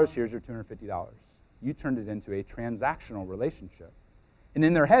 million, here's your $250. You turned it into a transactional relationship. And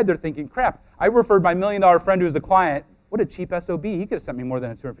in their head, they're thinking, crap, I referred my $1 million friend who's a client. What a cheap SOB. He could have sent me more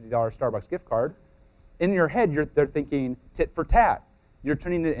than a $250 Starbucks gift card. In your head, they're thinking tit for tat. You're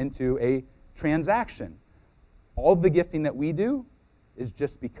turning it into a transaction. All the gifting that we do is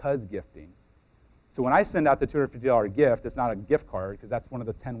just because gifting. So when I send out the $250 gift, it's not a gift card, because that's one of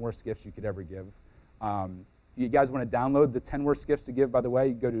the 10 worst gifts you could ever give. If you guys want to download the 10 worst gifts to give, by the way,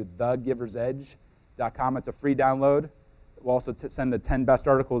 you go to thegiversedge.com. It's a free download. We'll also send the 10 best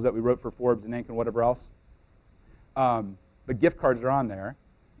articles that we wrote for Forbes and Inc. and whatever else. But gift cards are on there.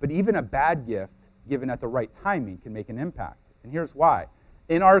 But even a bad gift given at the right timing can make an impact. And here's why.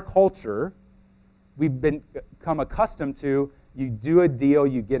 In our culture, we've become accustomed to, you do a deal,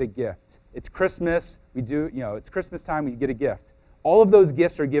 you get a gift. It's Christmas, it's Christmas time, we get a gift. All of those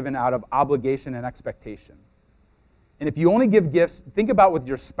gifts are given out of obligation and expectation. And if you only give gifts, think about with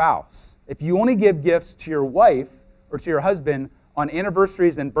your spouse. If you only give gifts to your wife or to your husband on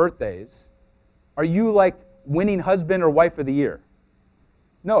anniversaries and birthdays, are you like winning husband or wife of the year?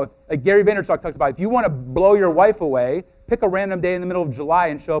 No, like Gary Vaynerchuk talked about, if you want to blow your wife away, pick a random day in the middle of July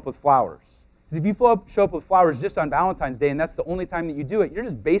and show up with flowers. Because if you show up with flowers just on Valentine's Day and that's the only time that you do it, you're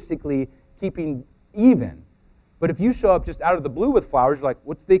just basically keeping even. But if you show up just out of the blue with flowers, you're like,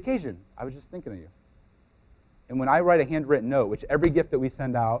 what's the occasion? I was just thinking of you. And when I write a handwritten note, which every gift that we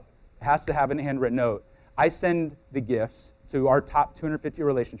send out has to have a handwritten note, I send the gifts to our top 250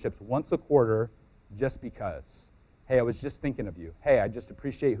 relationships once a quarter just because. Hey, I was just thinking of you. Hey, I just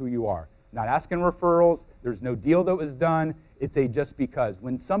appreciate who you are. Not asking referrals. There's no deal that was done. It's a just because.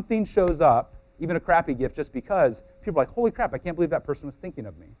 When something shows up, even a crappy gift, just because, people are like, holy crap, I can't believe that person was thinking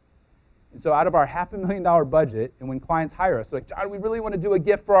of me. And so out of our $500,000 budget, and when clients hire us, they're like, John, we really want to do a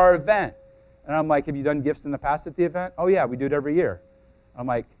gift for our event. And I'm like, have you done gifts in the past at the event? Oh, yeah, we do it every year. I'm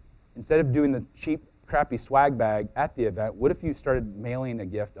like, instead of doing the cheap, crappy swag bag at the event, what if you started mailing a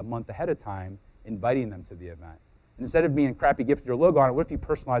gift a month ahead of time, inviting them to the event? And instead of being a crappy gift with your logo on it, what if you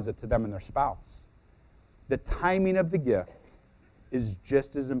personalize it to them and their spouse? The timing of the gift is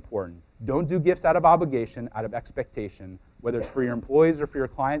just as important. Don't do gifts out of obligation, out of expectation, whether it's for your employees or for your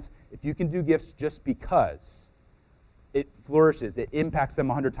clients. If you can do gifts just because, it flourishes, it impacts them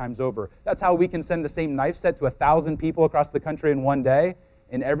 100 times over. That's how we can send the same knife set to 1,000 people across the country in one day,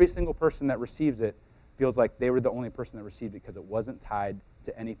 and every single person that receives it feels like they were the only person that received it because it wasn't tied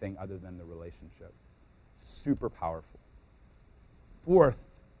to anything other than the relationship. Super powerful. Fourth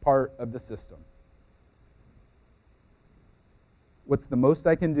part of the system. What's the most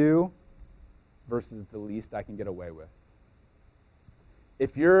I can do versus the least I can get away with?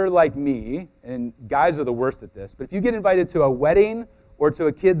 If you're like me, and guys are the worst at this, but if you get invited to a wedding or to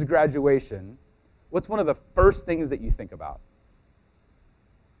a kid's graduation, what's one of the first things that you think about?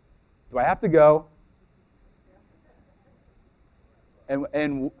 Do I have to go?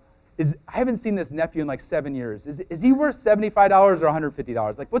 And I haven't seen this nephew in like 7 years. Is he worth $75 or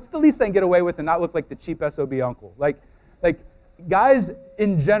 $150? Like, what's the least I can get away with and not look like the cheap SOB uncle? Like guys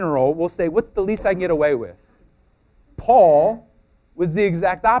in general will say, what's the least I can get away with? Paul was the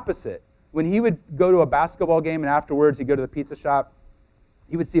exact opposite. When he would go to a basketball game and afterwards he'd go to the pizza shop,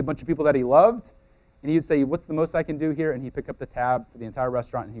 he would see a bunch of people that he loved, and he would say, what's the most I can do here? And he'd pick up the tab for the entire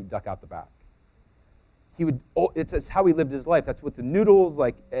restaurant and he would duck out the back. It's how he lived his life. That's with the noodles,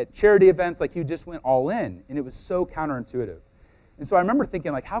 like at charity events, like he just went all in, and it was so counterintuitive. And so I remember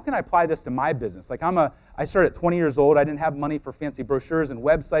thinking, like, how can I apply this to my business? Like, I started at 20 years old. I didn't have money for fancy brochures and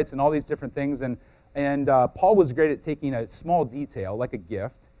websites and all these different things. And Paul was great at taking a small detail, like a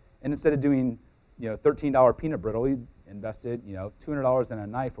gift, and instead of doing, $13 peanut brittle, he invested, $200 in a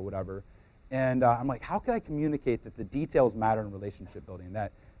knife or whatever. And I'm like, how can I communicate that the details matter in relationship building?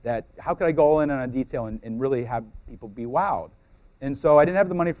 That how could I go all in on a detail and really have people be wowed? And so I didn't have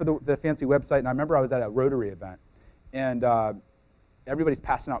the money for the fancy website, and I remember I was at a Rotary event, and everybody's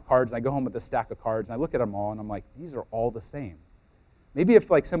passing out cards, and I go home with a stack of cards, and I look at them all, and I'm like, these are all the same. Maybe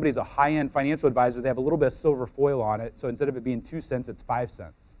if like somebody's a high-end financial advisor, they have a little bit of silver foil on it, so instead of it being 2 cents, it's 5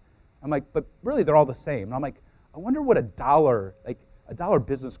 cents. I'm like, but really they're all the same. And I'm like, I wonder what a dollar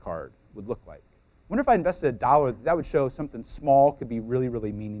business card would look like. I wonder if I invested $1, that would show something small could be really,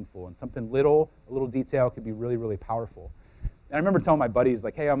 really meaningful, and something little, a little detail could be really, really powerful. And I remember telling my buddies,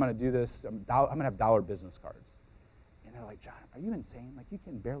 like, hey, I'm going to do this. I'm going to have dollar business cards. And they're like, John, are you insane? Like, you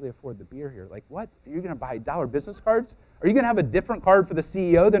can barely afford the beer here. Like, what? Are you going to buy dollar business cards? Are you going to have a different card for the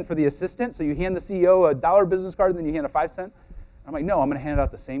CEO than for the assistant? So you hand the CEO a dollar business card, and then you hand a 5-cent? I'm like, no, I'm going to hand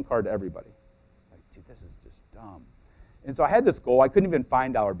out the same card to everybody. Like, dude, this is just dumb. And so I had this goal. I couldn't even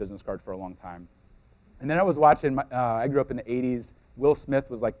find dollar business cards for a long time. And then I was watching, I grew up in the 80s. Will Smith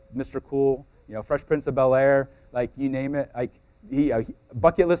was like Mr. Cool, Fresh Prince of Bel-Air, like you name it. Like,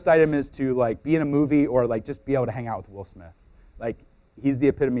 bucket list item is to like be in a movie or like just be able to hang out with Will Smith. Like, he's the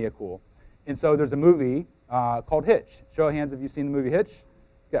epitome of cool. And so there's a movie called Hitch. Show of hands if you've seen the movie Hitch.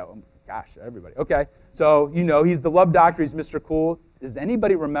 Yeah, oh gosh, everybody. Okay, so he's the love doctor. He's Mr. Cool. Does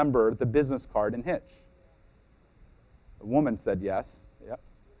anybody remember the business card in Hitch? A woman said yes. Yep.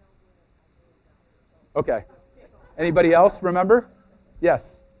 Okay. Anybody else remember?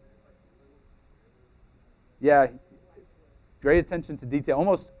 Yes. Yeah. Great attention to detail.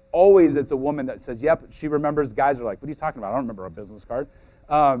 Almost always it's a woman that says, yep, she remembers. Guys are like, what are you talking about? I don't remember a business card.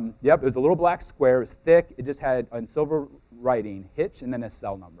 Yep, it was a little black square. It was thick. It just had, in silver writing, Hitch and then a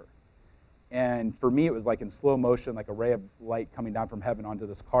cell number. And for me, it was like in slow motion, like a ray of light coming down from heaven onto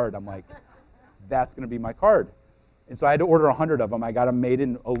this card. I'm like, that's going to be my card. And so I had to order 100 of them. I got them made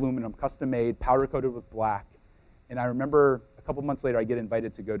in aluminum, custom made, powder coated with black. And I remember a couple months later, I get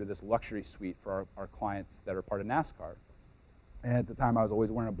invited to go to this luxury suite for our clients that are part of NASCAR. And at the time, I was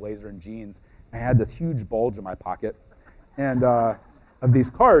always wearing a blazer and jeans. I had this huge bulge in my pocket and of these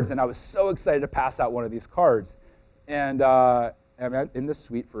cards, and I was so excited to pass out one of these cards. And I'm in this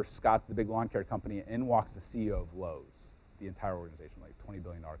suite for Scott's, the big lawn care company, and in walks the CEO of Lowe's, the entire organization, like $20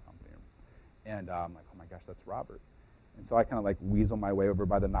 billion company. And I'm like, oh my gosh, that's Robert. And so I kind of like weasel my way over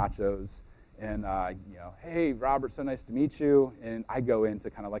by the nachos, and hey, Robert, so nice to meet you. And I go into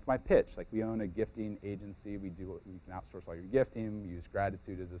kind of like my pitch, like we own a gifting agency. We can outsource all your gifting. We use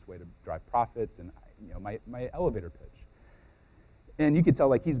gratitude as this way to drive profits, and my elevator pitch. And you could tell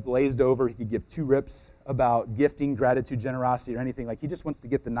like he's glazed over. He could give 2 rips about gifting, gratitude, generosity, or anything. Like he just wants to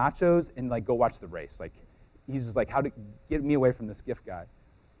get the nachos and like go watch the race. Like he's just like, how to get me away from this gift guy.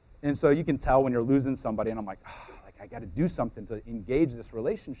 And so you can tell when you're losing somebody, and I'm like, I got to do something to engage this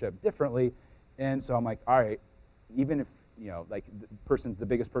relationship differently. And so I'm like, all right, even if, like the person's the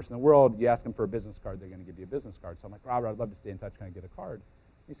biggest person in the world, you ask them for a business card, they're going to give you a business card. So I'm like, Robert, I'd love to stay in touch. Can I get a card?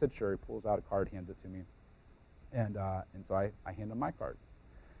 He said, sure. He pulls out a card, hands it to me. And so I hand him my card.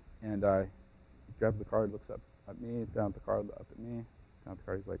 And he grabs the card, looks up at me, down at the card, up at me, down at the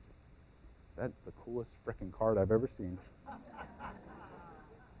card. He's like, that's the coolest frickin' card I've ever seen.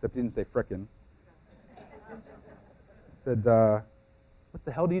 Except he didn't say frickin'. He said, what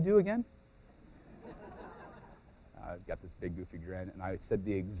the hell do you do again? I've got this big goofy grin, and I said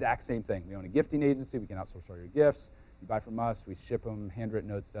the exact same thing. We own a gifting agency. We can outsource all your gifts. You buy from us. We ship them, handwritten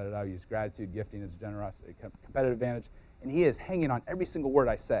notes, da-da-da. We use gratitude, gifting as generosity, competitive advantage. And he is hanging on every single word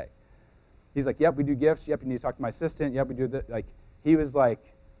I say. He's like, yep, we do gifts. Yep, you need to talk to my assistant. Yep, we do that. Like, he was like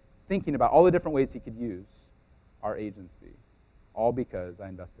thinking about all the different ways he could use our agency, all because I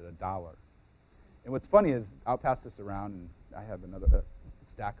invested $1. And what's funny is I'll pass this around, and I have another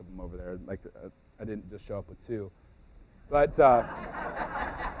stack of them over there. Like, I didn't just show up with 2. But,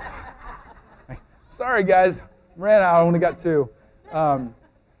 sorry, guys. Ran out. I only got 2.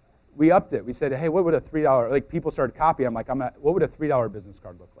 We upped it. We said, hey, what would a $3, like people started copying. I'm like, what would a $3 business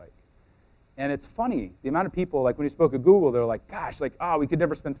card look like? And it's funny, the amount of people, like when you spoke at Google, they're like, gosh, like, we could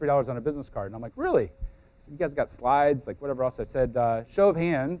never spend $3 on a business card. And I'm like, really? So you guys got slides, like whatever else. I said, show of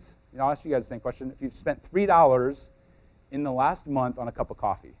hands. I'll ask you guys the same question. If you've spent $3 in the last month on a cup of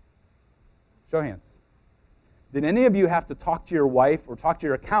coffee, show of hands. Did any of you have to talk to your wife or talk to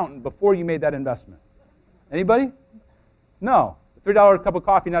your accountant before you made that investment? Anybody? No. $3 cup of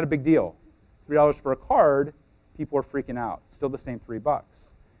coffee, not a big deal. $3 for a card, people are freaking out. It's still the same $3.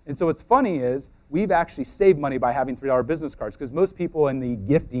 And so what's funny is we've actually saved money by having $3 business cards, because most people in the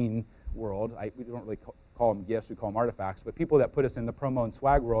gifting world, we don't really call them gifts, we call them artifacts, but people that put us in the promo and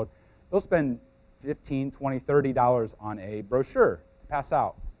swag world, they'll spend $15, $20, $30 on a brochure to pass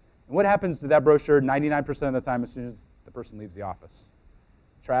out. And what happens to that brochure 99% of the time as soon as the person leaves the office?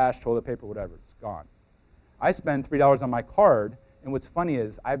 Trash, toilet paper, whatever, it's gone. I spend $3 on my card, and what's funny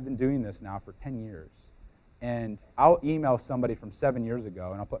is I've been doing this now for 10 years. And I'll email somebody from 7 years ago,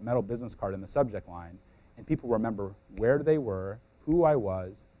 and I'll put metal business card in the subject line, and people remember where they were, who I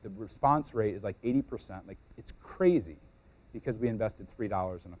was. The response rate is like 80%. Like, it's crazy because we invested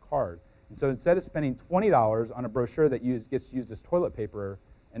 $3 in a card. And so instead of spending $20 on a brochure that gets used as toilet paper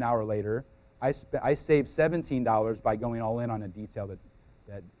an hour later, I saved $17 by going all in on a detail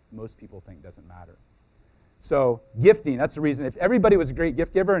that most people think doesn't matter. So gifting, that's the reason. If everybody was a great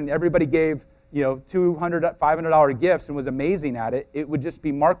gift giver and everybody gave $200, $500 gifts and was amazing at it, it would just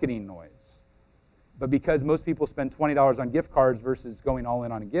be marketing noise. But because most people spend $20 on gift cards versus going all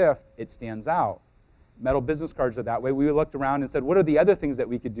in on a gift, it stands out. Metal business cards are that way. We looked around and said, what are the other things that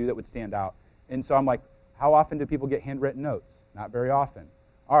we could do that would stand out? And so I'm like, how often do people get handwritten notes? Not very often.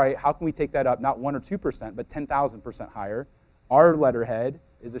 All right, how can we take that up, not 1 or 2%, but 10,000% higher? Our letterhead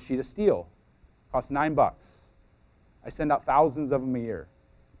is a sheet of steel. Costs $9. I send out thousands of them a year.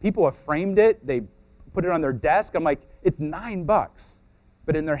 People have framed it. They put it on their desk. I'm like, it's $9.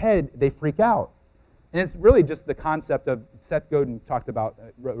 But in their head, they freak out. And it's really just the concept of Seth Godin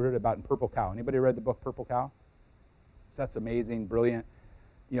wrote about in Purple Cow. Anybody read the book Purple Cow? Seth's amazing, brilliant.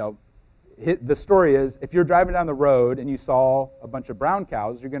 The story is, if you're driving down the road and you saw a bunch of brown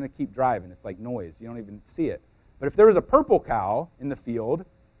cows, you're going to keep driving. It's like noise. You don't even see it. But if there was a purple cow in the field,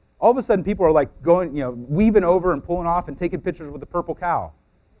 all of a sudden people are like going, weaving over and pulling off and taking pictures with the purple cow.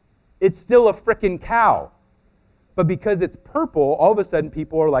 It's still a frickin' cow. But because it's purple, all of a sudden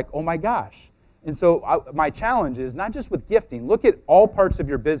people are like, oh my gosh. And so my challenge is not just with gifting. Look at all parts of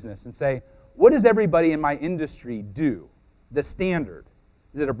your business and say, what does everybody in my industry do? The standard.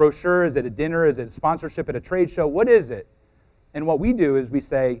 Is it a brochure? Is it a dinner? Is it a sponsorship at a trade show? What is it? And what we do is we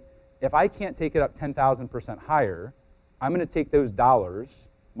say, if I can't take it up 10,000% higher, I'm going to take those dollars,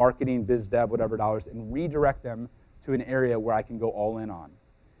 marketing, biz dev, whatever dollars, and redirect them to an area where I can go all in on.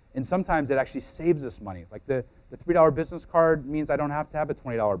 And sometimes it actually saves us money. Like the $3 business card means I don't have to have a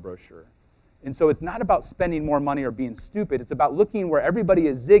 $20 brochure. And so it's not about spending more money or being stupid. It's about looking where everybody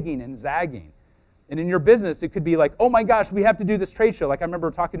is zigging and zagging. And in your business, it could be like, oh my gosh, we have to do this trade show. Like I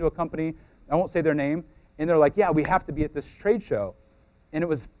remember talking to a company, I won't say their name, and they're like, yeah, we have to be at this trade show. And it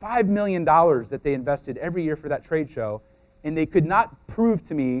was $5 million that they invested every year for that trade show, and they could not prove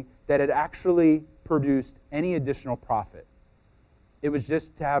to me that it actually produced any additional profit. It was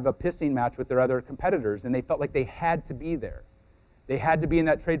just to have a pissing match with their other competitors, and they felt like they had to be there. They had to be in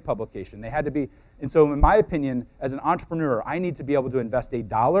that trade publication. They had to be, and so in my opinion, as an entrepreneur, I need to be able to invest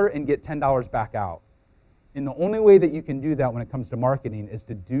 $1 and get $10 back out. And the only way that you can do that when it comes to marketing is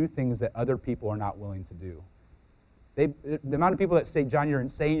to do things that other people are not willing to do. The amount of people that say, John, you're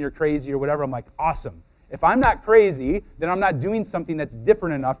insane, you're crazy, or whatever, I'm like, awesome. If I'm not crazy, then I'm not doing something that's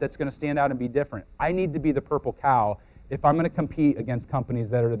different enough that's going to stand out and be different. I need to be the purple cow if I'm going to compete against companies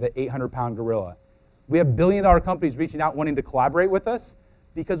that are the 800-pound gorilla. We have billion-dollar companies reaching out wanting to collaborate with us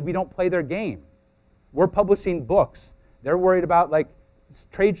because we don't play their game. We're publishing books. They're worried about like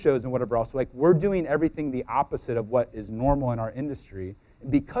trade shows and whatever else. So, like, we're doing everything the opposite of what is normal in our industry. And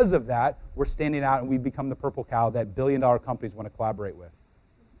because of that, we're standing out and we've become the purple cow that billion-dollar companies want to collaborate with.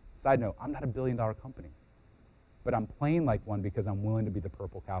 Side note, I'm not a billion-dollar company, but I'm playing like one because I'm willing to be the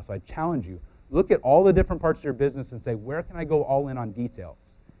purple cow. So I challenge you, look at all the different parts of your business and say, where can I go all in on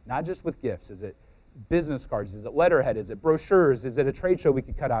details? Not just with gifts. Is it business cards? Is it letterhead? Is it brochures? Is it a trade show we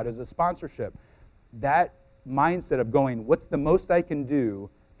could cut out? Is it sponsorship? That mindset of going, what's the most I can do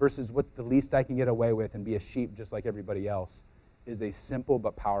versus what's the least I can get away with and be a sheep just like everybody else is a simple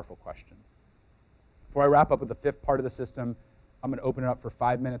but powerful question. Before I wrap up with the fifth part of the system, I'm going to open it up for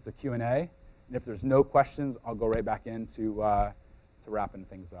 5 minutes of Q&A. And if there's no questions, I'll go right back into to wrapping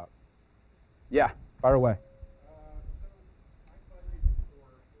things up. Yeah, fire away.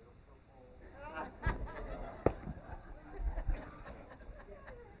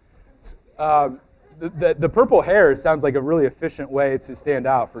 The purple hair sounds like a really efficient way to stand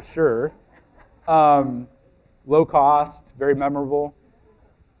out for sure. Low cost, very memorable.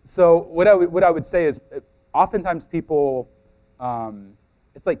 So what I would say is, oftentimes people,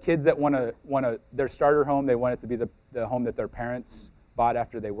 it's like kids that want to their starter home. They want it to be the home that their parents bought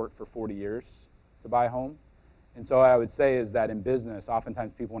after they worked for 40 years to buy a home. And so what I would say is that in business,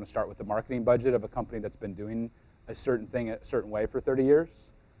 oftentimes people want to start with the marketing budget of a company that's been doing a certain thing a certain way for 30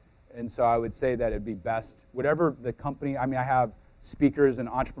 years. And so I would say that it'd be best, whatever the company, I have speakers and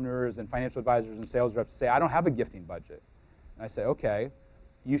entrepreneurs and financial advisors and sales reps say, I don't have a gifting budget. And I say, okay,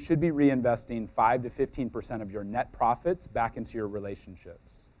 you should be reinvesting 5 to 15% of your net profits back into your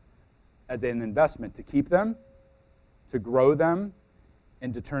relationships as an investment to keep them, to grow them,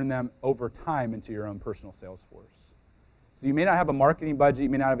 and to turn them over time into your own personal sales force. So you may not have a marketing budget, you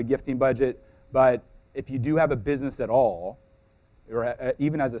may not have a gifting budget, but if you do have a business at all, or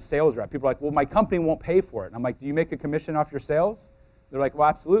even as a sales rep, people are like, well, my company won't pay for it. And I'm like, do you make a commission off your sales? They're like, well,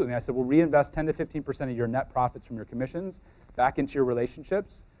 absolutely. And I said, well, reinvest 10 to 15% of your net profits from your commissions back into your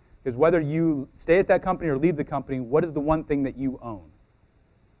relationships. Because whether you stay at that company or leave the company, what is the one thing that you own?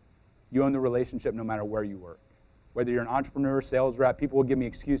 You own the relationship no matter where you work. Whether you're an entrepreneur, sales rep, people will give me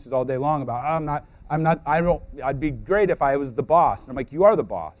excuses all day long about, I'd be great if I was the boss. And I'm like, you are the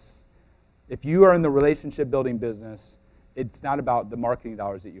boss. If you are in the relationship building business, it's not about the marketing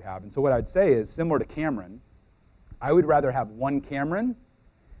dollars that you have. And so what I'd say is, similar to Cameron, I would rather have one Cameron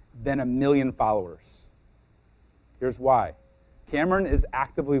than 1 million followers. Here's why. Cameron is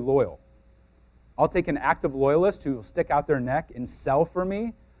actively loyal. I'll take an active loyalist who will stick out their neck and sell for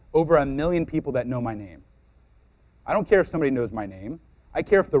me over 1 million people that know my name. I don't care if somebody knows my name. I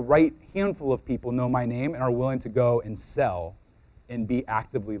care if the right handful of people know my name and are willing to go and sell and be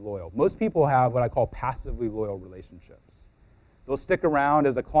actively loyal. Most people have what I call passively loyal relationships. They'll stick around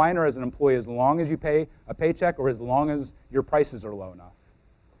as a client or as an employee as long as you pay a paycheck or as long as your prices are low enough.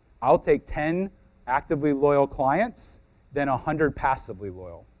 I'll take 10 actively loyal clients than 100 passively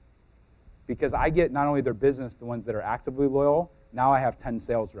loyal. Because I get not only their business, the ones that are actively loyal, now I have 10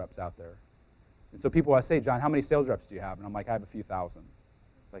 sales reps out there. And so people always say, John, how many sales reps do you have? And I'm like, I have a few thousand.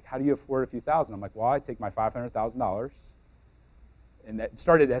 Like, how do you afford a few thousand? I'm like, well, I take my $500,000. And that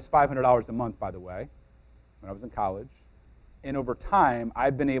started as $500 a month, by the way, when I was in college. And over time,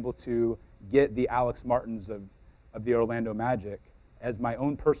 I've been able to get the Alex Martins of the Orlando Magic as my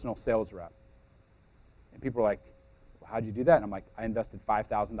own personal sales rep. And people are like, well, how'd you do that? And I'm like, I invested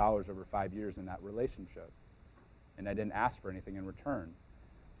 $5,000 over 5 years in that relationship. And I didn't ask for anything in return.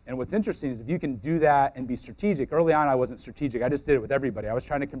 And what's interesting is if you can do that and be strategic. Early on, I wasn't strategic. I just did it with everybody. I was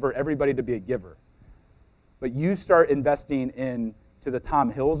trying to convert everybody to be a giver. But you start investing into the Tom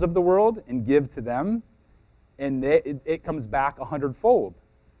Hills of the world and give to them, and it comes back 100-fold.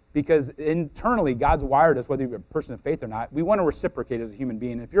 Because internally, God's wired us, whether you're a person of faith or not, we want to reciprocate as a human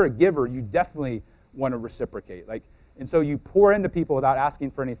being. If you're a giver, you definitely want to reciprocate. And so you pour into people without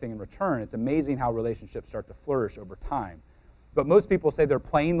asking for anything in return. It's amazing how relationships start to flourish over time. But most people say they're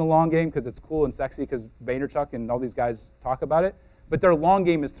playing the long game because it's cool and sexy because Vaynerchuk and all these guys talk about it. But their long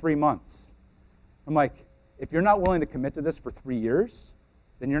game is 3 months. I'm like, if you're not willing to commit to this for 3 years,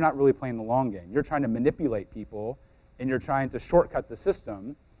 then you're not really playing the long game. You're trying to manipulate people, and you're trying to shortcut the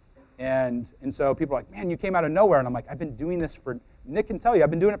system. And so people are like, man, you came out of nowhere. And I'm like, I've been doing this Nick can tell you,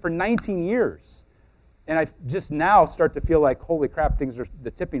 I've been doing it for 19 years. And I just now start to feel like, holy crap,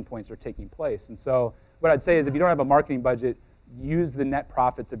 the tipping points are taking place. And so what I'd say is if you don't have a marketing budget, use the net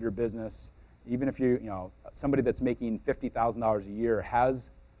profits of your business. Even if somebody that's making $50,000 a year has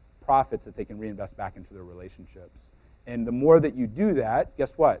profits that they can reinvest back into their relationships. And the more that you do that,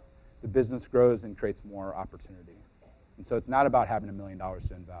 guess what? The business grows and creates more opportunity. And so it's not about having $1 million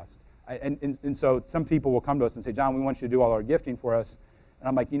to invest. And so some people will come to us and say, John, we want you to do all our gifting for us. And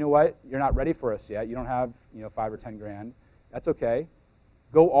I'm like, you know what? You're not ready for us yet. You don't have 5 or 10 grand. That's okay.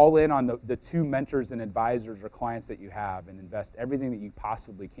 Go all in on the 2 mentors and advisors or clients that you have and invest everything that you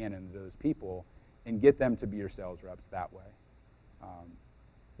possibly can into those people and get them to be your sales reps that way.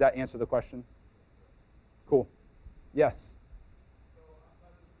 Does that answer the question? Cool. Yes?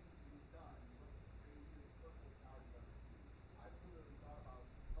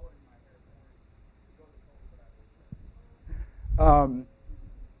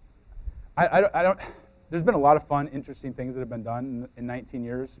 I don't. There's been a lot of fun, interesting things that have been done in 19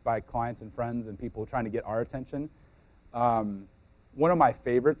 years by clients and friends and people trying to get our attention. One of my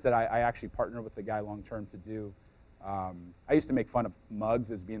favorites that I actually partner with the guy long term to do. I used to make fun of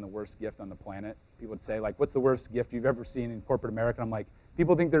mugs as being the worst gift on the planet. People would say, like, what's the worst gift you've ever seen in corporate America? I'm like,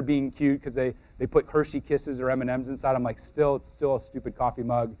 people think they're being cute because they put Hershey Kisses or M&Ms inside. I'm like, it's still a stupid coffee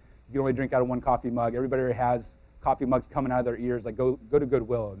mug. You can only drink out of one coffee mug. Everybody has coffee mugs coming out of their ears. Like, go to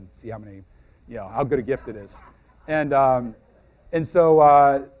Goodwill and see how good a gift it is. And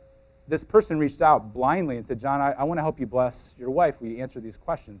so this person reached out blindly and said, John, I want to help you bless your wife. Will you answer these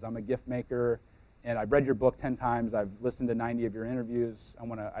questions? I'm a gift maker, and I've read your book 10 times. I've listened to 90 of your interviews.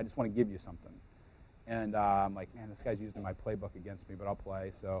 I just want to give you something. And I'm like, man, this guy's using my playbook against me, but I'll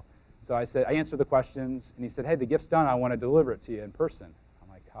play. So I said, I answered the questions, and he said, hey, the gift's done. I want to deliver it to you in person. I'm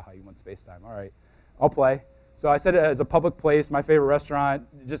like, haha, you want space time? All right, I'll play. So I said it as a public place, my favorite restaurant,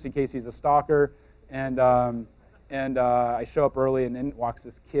 just in case he's a stalker. And I show up early, and in walks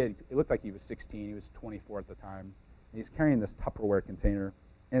this kid. It looked like he was 16. He was 24 at the time. And he's carrying this Tupperware container,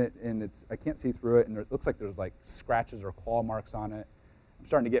 and I can't see through it, and it looks like there's like scratches or claw marks on it. I'm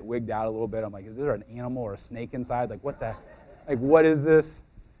starting to get wigged out a little bit. I'm like, is there an animal or a snake inside? Like, what is this?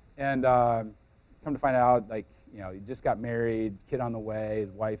 And come to find out, he just got married, kid on the way,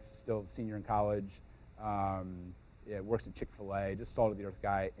 his wife's still senior in college. Works at Chick-fil-A, just salt of the earth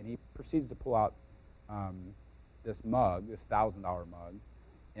guy, and he proceeds to pull out this mug, this $1,000 mug,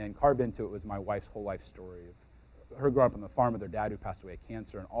 and carved into it was my wife's whole life story of her growing up on the farm with her dad who passed away of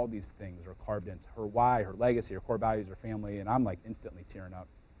cancer, and all these things are carved into her why, her legacy, her core values, her family, and I'm like instantly tearing up.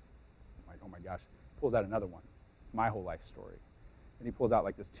 I'm like, oh my gosh. Pulls out another one. It's my whole life story. And he pulls out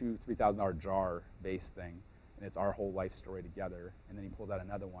like this $2,000-$3,000 jar vase thing, and it's our whole life story together. And then he pulls out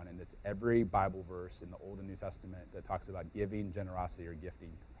another one, and it's every Bible verse in the Old and New Testament that talks about giving, generosity, or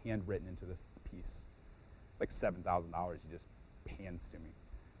gifting, handwritten into this piece. It's like $7,000 he just hands to me.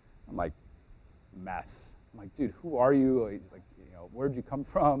 I'm like, mess. I'm like, dude, who are you? He's like, where'd you come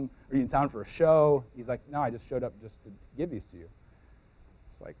from? Are you in town for a show? He's like, no, I just showed up just to give these to you.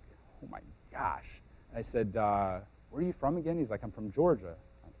 It's like, oh my gosh. And I said, where are you from again? He's like, I'm from Georgia.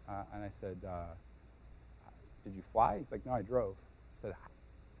 And I said, did you fly? He's like, no, I drove. I said,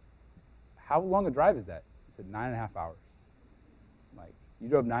 how long a drive is that? He said, 9.5 hours. I'm like, you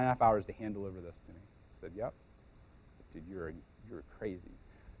drove 9.5 hours to hand deliver this to me? I said, yep. Dude, you're crazy.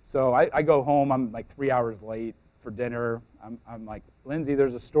 So I go home. I'm like 3 hours late for dinner. I'm like, Lindsay,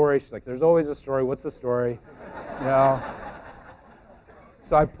 there's a story. She's like, there's always a story. What's the story?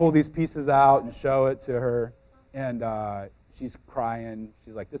 So I pull these pieces out and show it to her, and she's crying.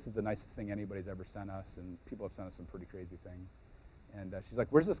 She's like, this is the nicest thing anybody's ever sent us, and people have sent us some pretty crazy things. And she's like,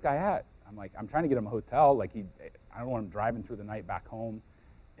 where's this guy at? I'm like, I'm trying to get him a hotel. Like, I don't want him driving through the night back home.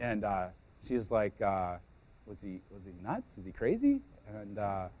 And she's like, was he nuts? Is he crazy? And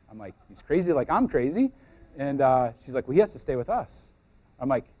I'm like, he's crazy like I'm crazy. And she's like, well, he has to stay with us. I'm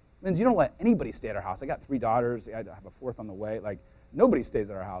like, Lindsay, you don't let anybody stay at our house. I got 3 daughters. I have a 4th on the way. Like, nobody stays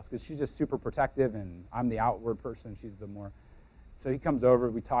at our house because she's just super protective, and I'm the outward person. She's the more. So he comes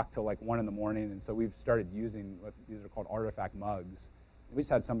over. We talk till like 1 in the morning, and so we've started using what these are called artifact mugs. We just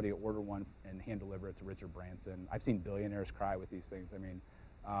had somebody order one and hand deliver it to Richard Branson. I've seen billionaires cry with these things. I mean,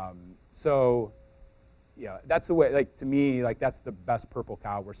 so yeah, that's the way. Like, to me, like, that's the best purple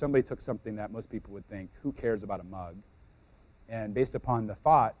cow, where somebody took something that most people would think, who cares about a mug, and based upon the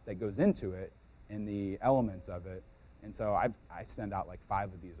thought that goes into it and the elements of it. And so I send out like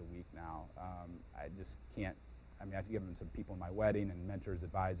 5 of these a week now. I just can't. I mean, I've given them to people in my wedding and mentors,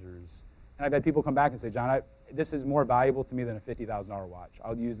 advisors. And I've had people come back and say, John, this is more valuable to me than a $50,000 watch.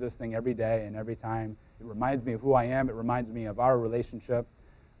 I'll use this thing every day and every time. It reminds me of who I am. It reminds me of our relationship.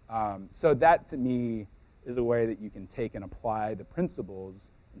 So that, to me, is a way that you can take and apply the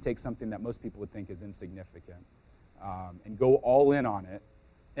principles and take something that most people would think is insignificant and go all in on it.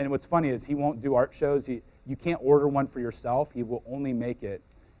 And what's funny is he won't do art shows. You can't order one for yourself. He will only make it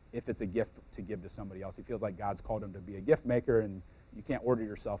if it's a gift to give to somebody else. He feels like God's called him to be a gift maker, and you can't order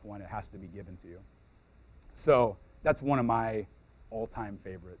yourself one. It has to be given to you. So that's one of my all-time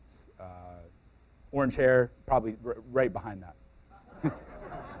favorites. Orange hair, probably right behind that.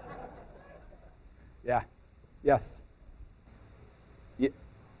 Yeah. Yes.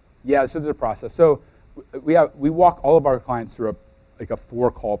 Yeah, so there's a process. So we walk all of our clients through a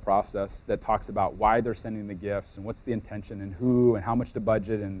 4-call process that talks about why they're sending the gifts and what's the intention and who and how much to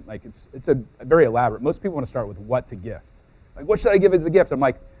budget, and like it's a very elaborate. Most people want to start with what to gift. Like, what should I give as a gift? I'm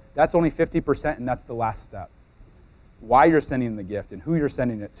like, that's only 50%, and that's the last step. Why you're sending the gift and who you're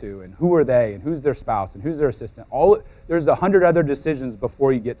sending it to and who are they and who's their spouse and who's their assistant. There's 100 other decisions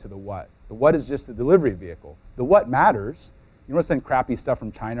before you get to the what. The what is just the delivery vehicle. The what matters. You don't want to send crappy stuff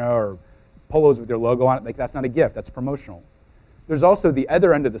from China or polos with your logo on it. Like, that's not a gift. That's promotional. There's also the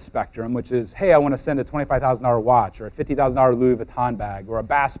other end of the spectrum, which is, hey, I want to send a $25,000 watch or a $50,000 Louis Vuitton bag or a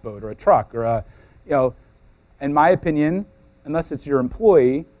bass boat or a truck or a, in my opinion, unless it's your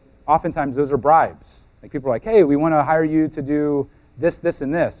employee, oftentimes those are bribes. Like, people are like, hey, we want to hire you to do this, this,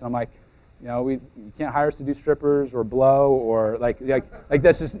 and this. And I'm like, you can't hire us to do strippers or blow or like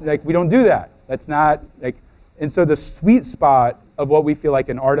that's just, like, we don't do that. That's not, like, and so the sweet spot of what we feel like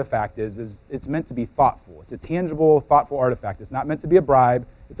an artifact is it's meant to be thoughtful. It's a tangible, thoughtful artifact. It's not meant to be a bribe.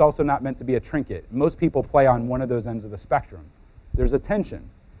 It's also not meant to be a trinket. Most people play on one of those ends of the spectrum. There's a tension.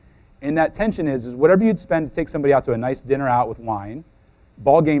 And that tension is whatever you'd spend to take somebody out to a nice dinner out with wine,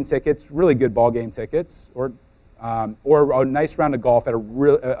 ball game tickets, really good ball game tickets, or a nice round of golf at a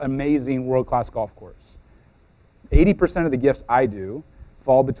real amazing world-class golf course. 80% of the gifts I do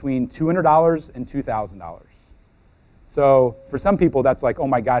fall between $200 and $2,000. So for some people, that's like, oh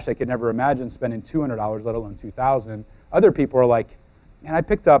my gosh, I could never imagine spending $200, let alone $2,000. Other people are like, man, I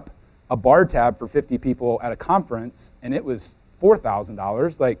picked up a bar tab for 50 people at a conference, and it was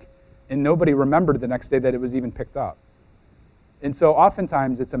 $4,000, like, and nobody remembered the next day that it was even picked up. And so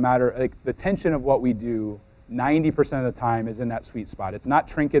oftentimes it's a matter, like, the tension of what we do 90% of the time is in that sweet spot. It's not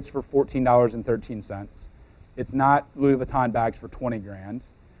trinkets for $14.13. It's not Louis Vuitton bags for 20 grand.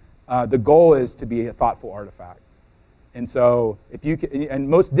 The goal is to be a thoughtful artifact. And so if you can, and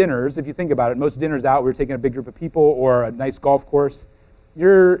most dinners, if you think about it, most dinners out, we're taking a big group of people or a nice golf course,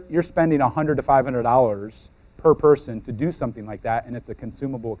 you're spending $100 to $500 per person to do something like that, and it's a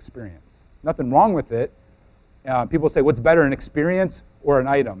consumable experience. Nothing wrong with it. People say, what's better, an experience or an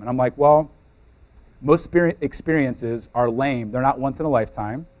item? And I'm like, well, most experiences are lame. They're not once in a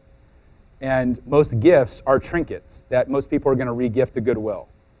lifetime. And most gifts are trinkets that most people are going to re-gift to Goodwill.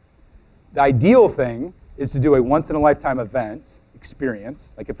 The ideal thing is to do a once-in-a-lifetime event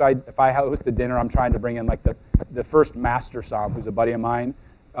experience. Like if I host a dinner, I'm trying to bring in like the first master som, who's a buddy of mine,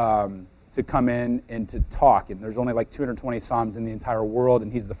 to come in and to talk. And there's only like 220 soms in the entire world,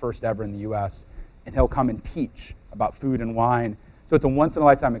 and he's the first ever in the U.S. And he'll come and teach about food and wine. So it's a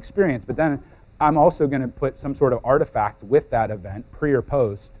once-in-a-lifetime experience. But then I'm also going to put some sort of artifact with that event, pre or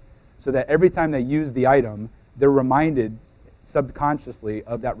post, so that every time they use the item, they're reminded subconsciously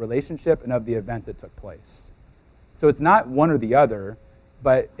of that relationship and of the event that took place. So it's not one or the other,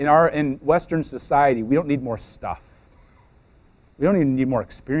 but in Western society, we don't need more stuff. We don't even need more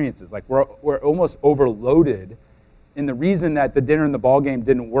experiences. Like we're almost overloaded. And the reason that the dinner and the ball game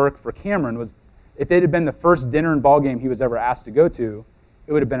didn't work for Cameron was if it had been the first dinner and ball game he was ever asked to go to,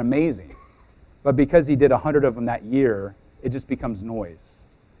 it would have been amazing. But because he did 100 of them that year, it just becomes noise.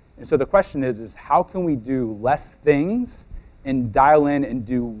 And so the question is how can we do less things and dial in and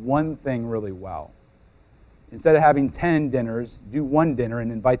do one thing really well? Instead of having 10 dinners, do one dinner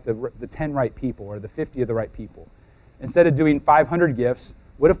and invite the 10 right people or the 50 of the right people. Instead of doing 500 gifts,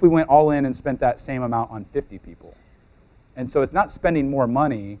 what if we went all in and spent that same amount on 50 people? And so it's not spending more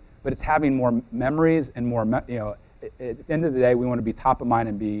money, but it's having more memories and more, at the end of the day, we want to be top of mind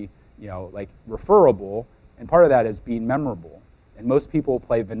and be, like referable. And part of that is being memorable. And most people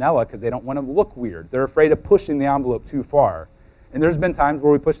play vanilla because they don't want to look weird. They're afraid of pushing the envelope too far. And there's been times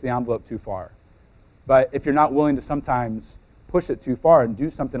where we push the envelope too far. But if you're not willing to sometimes push it too far and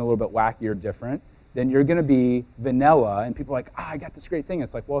do something a little bit wacky or different, then you're going to be vanilla. And people are like, I got this great thing.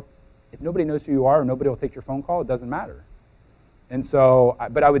 It's like, well, if nobody knows who you are or nobody will take your phone call, it doesn't matter. And so,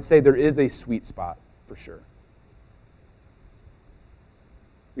 but I would say there is a sweet spot for sure.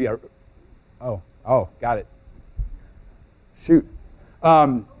 Got it. Shoot.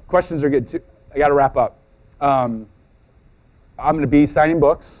 Questions are good too. I got to wrap up. I'm going to be signing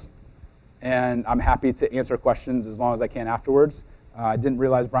books, and I'm happy to answer questions as long as I can afterwards. I didn't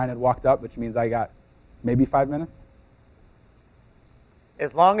realize Brian had walked up, which means I got maybe 5 minutes.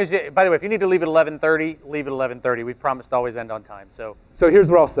 As long as you, by the way, if you need to leave at 11:30, leave at 11:30. We promised to always end on time. So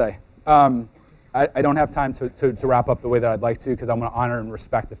here's what I'll say. I don't have time to wrap up the way that I'd like to because I want to honor and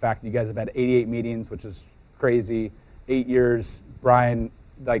respect the fact that you guys have had 88 meetings, which is crazy. 8 years. Brian,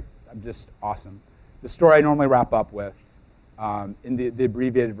 I'm just awesome. The story I normally wrap up with, in the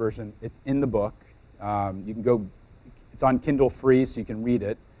abbreviated version, it's in the book. You can go, it's on Kindle free, so you can read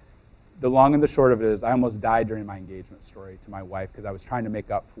it. The long and the short of it is I almost died during my engagement story to my wife because I was trying to make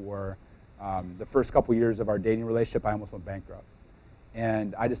up for the first couple years of our dating relationship. I almost went bankrupt.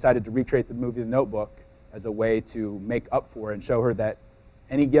 And I decided to recreate the movie The Notebook as a way to make up for it and show her that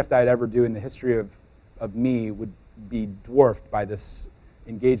any gift I'd ever do in the history of me would be dwarfed by this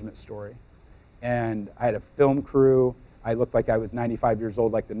engagement story. And I had a film crew. I looked like I was 95 years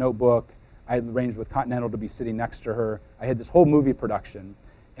old, like The Notebook. I had arranged with Continental to be sitting next to her. I had this whole movie production.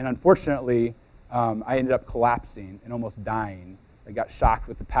 And unfortunately, I ended up collapsing and almost dying. I got shocked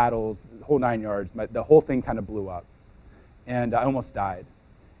with the paddles, the whole 9 yards. The whole thing kind of blew up. And I almost died.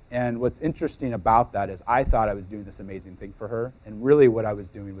 And what's interesting about that is I thought I was doing this amazing thing for her. And really what I was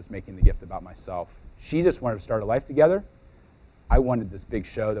doing was making the gift about myself. She just wanted to start a life together. I wanted this big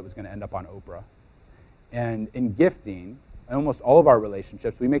show that was going to end up on Oprah. And in gifting, in almost all of our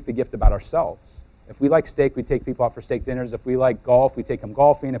relationships, we make the gift about ourselves. If we like steak, we take people out for steak dinners. If we like golf, we take them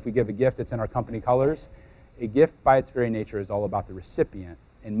golfing. If we give a gift, it's in our company colors. A gift by its very nature is all about the recipient.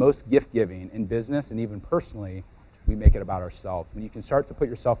 And most gift giving in business and even personally, we make it about ourselves. When you can start to put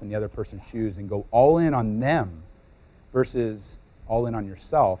yourself in the other person's shoes and go all in on them versus all in on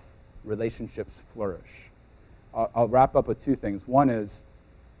yourself, relationships flourish. I'll wrap up with two things. One is,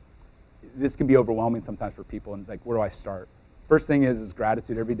 this can be overwhelming sometimes for people, and like, where do I start? First thing is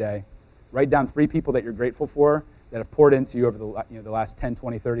gratitude every day. Write down 3 people that you're grateful for that have poured into you over the last 10,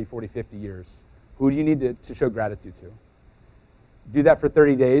 20, 30, 40, 50 years. Who do you need to show gratitude to? Do that for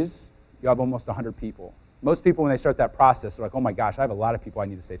 30 days, you have almost 100 people. Most people, when they start that process, are like, oh my gosh, I have a lot of people I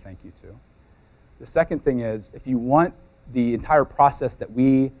need to say thank you to. The second thing is, if you want the entire process that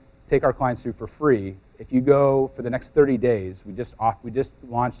we take our clients through for free, if you go for the next 30 days, we just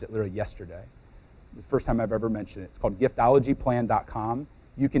launched it literally yesterday. This is the first time I've ever mentioned it. It's called giftologyplan.com.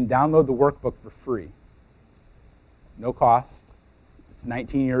 You can download the workbook for free. No cost. It's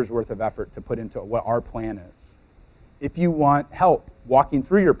 19 years worth of effort to put into what our plan is. If you want help walking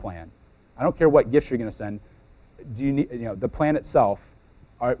through your plan, I don't care what gifts you're going to send. Do you need, the plan itself,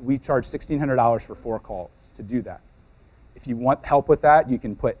 we charge $1,600 for 4 calls to do that. If you want help with that, you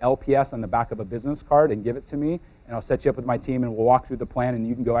can put LPS on the back of a business card and give it to me, and I'll set you up with my team, and we'll walk through the plan, and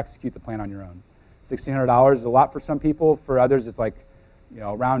you can go execute the plan on your own. $1,600 is a lot for some people. For others, it's like,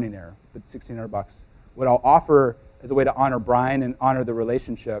 a rounding error, but $1,600. What I'll offer as a way to honor Brian and honor the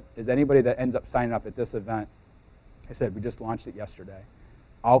relationship is anybody that ends up signing up at this event. I said, we just launched it yesterday.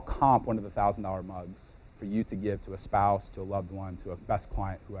 I'll comp one of the $1,000 mugs for you to give to a spouse, to a loved one, to a best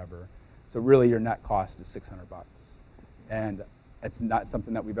client, whoever. So really your net cost is $600. And it's not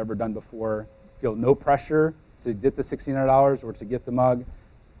something that we've ever done before. Feel no pressure to get the $1,600 or to get the mug.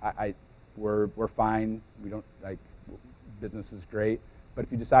 We're fine. We don't business is great. But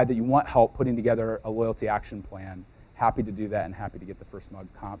if you decide that you want help putting together a loyalty action plan, happy to do that and happy to get the first mug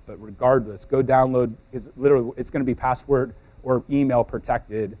comp. But regardless, go download, because literally it's going to be password or email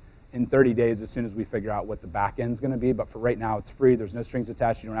protected in 30 days as soon as we figure out what the back end's going to be. But for right now, it's free. There's no strings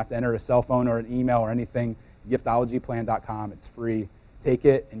attached. You don't have to enter a cell phone or an email or anything. Giftologyplan.com. It's free. Take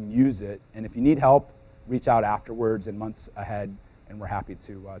it and use it. And if you need help, reach out afterwards and months ahead, and we're happy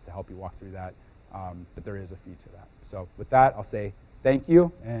to help you walk through that. But there is a fee to that. So with that, I'll say thank you,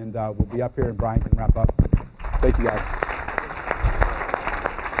 and we'll be up here, and Brian can wrap up. Thank you, guys.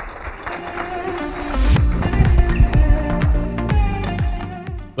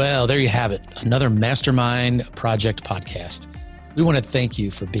 Well, there you have it. Another Mastermind Project podcast. We want to thank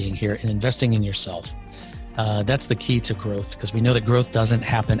you for being here and investing in yourself. That's the key to growth, because we know that growth doesn't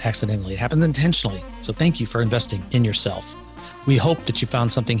happen accidentally. It happens intentionally. So thank you for investing in yourself. We hope that you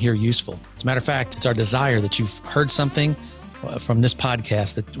found something here useful. As a matter of fact, it's our desire that you've heard something from this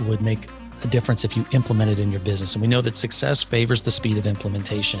podcast that would make a difference if you implement it in your business. And we know that success favors the speed of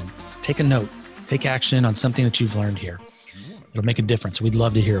implementation. Take a note, take action on something that you've learned here. It'll make a difference. We'd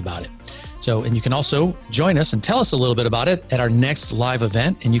love to hear about it. So, and you can also join us and tell us a little bit about it at our next live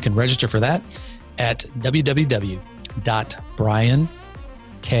event. And you can register for that at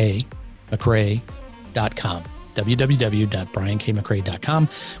www.briankmccrae.com. www.briankmccrae.com.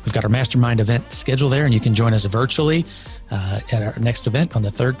 We've got our mastermind event scheduled there, and you can join us virtually at our next event on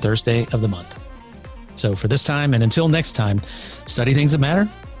the third Thursday of the month. So for this time, and until next time, study things that matter,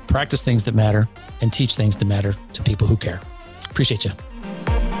 practice things that matter, and teach things that matter to people who care. Appreciate you.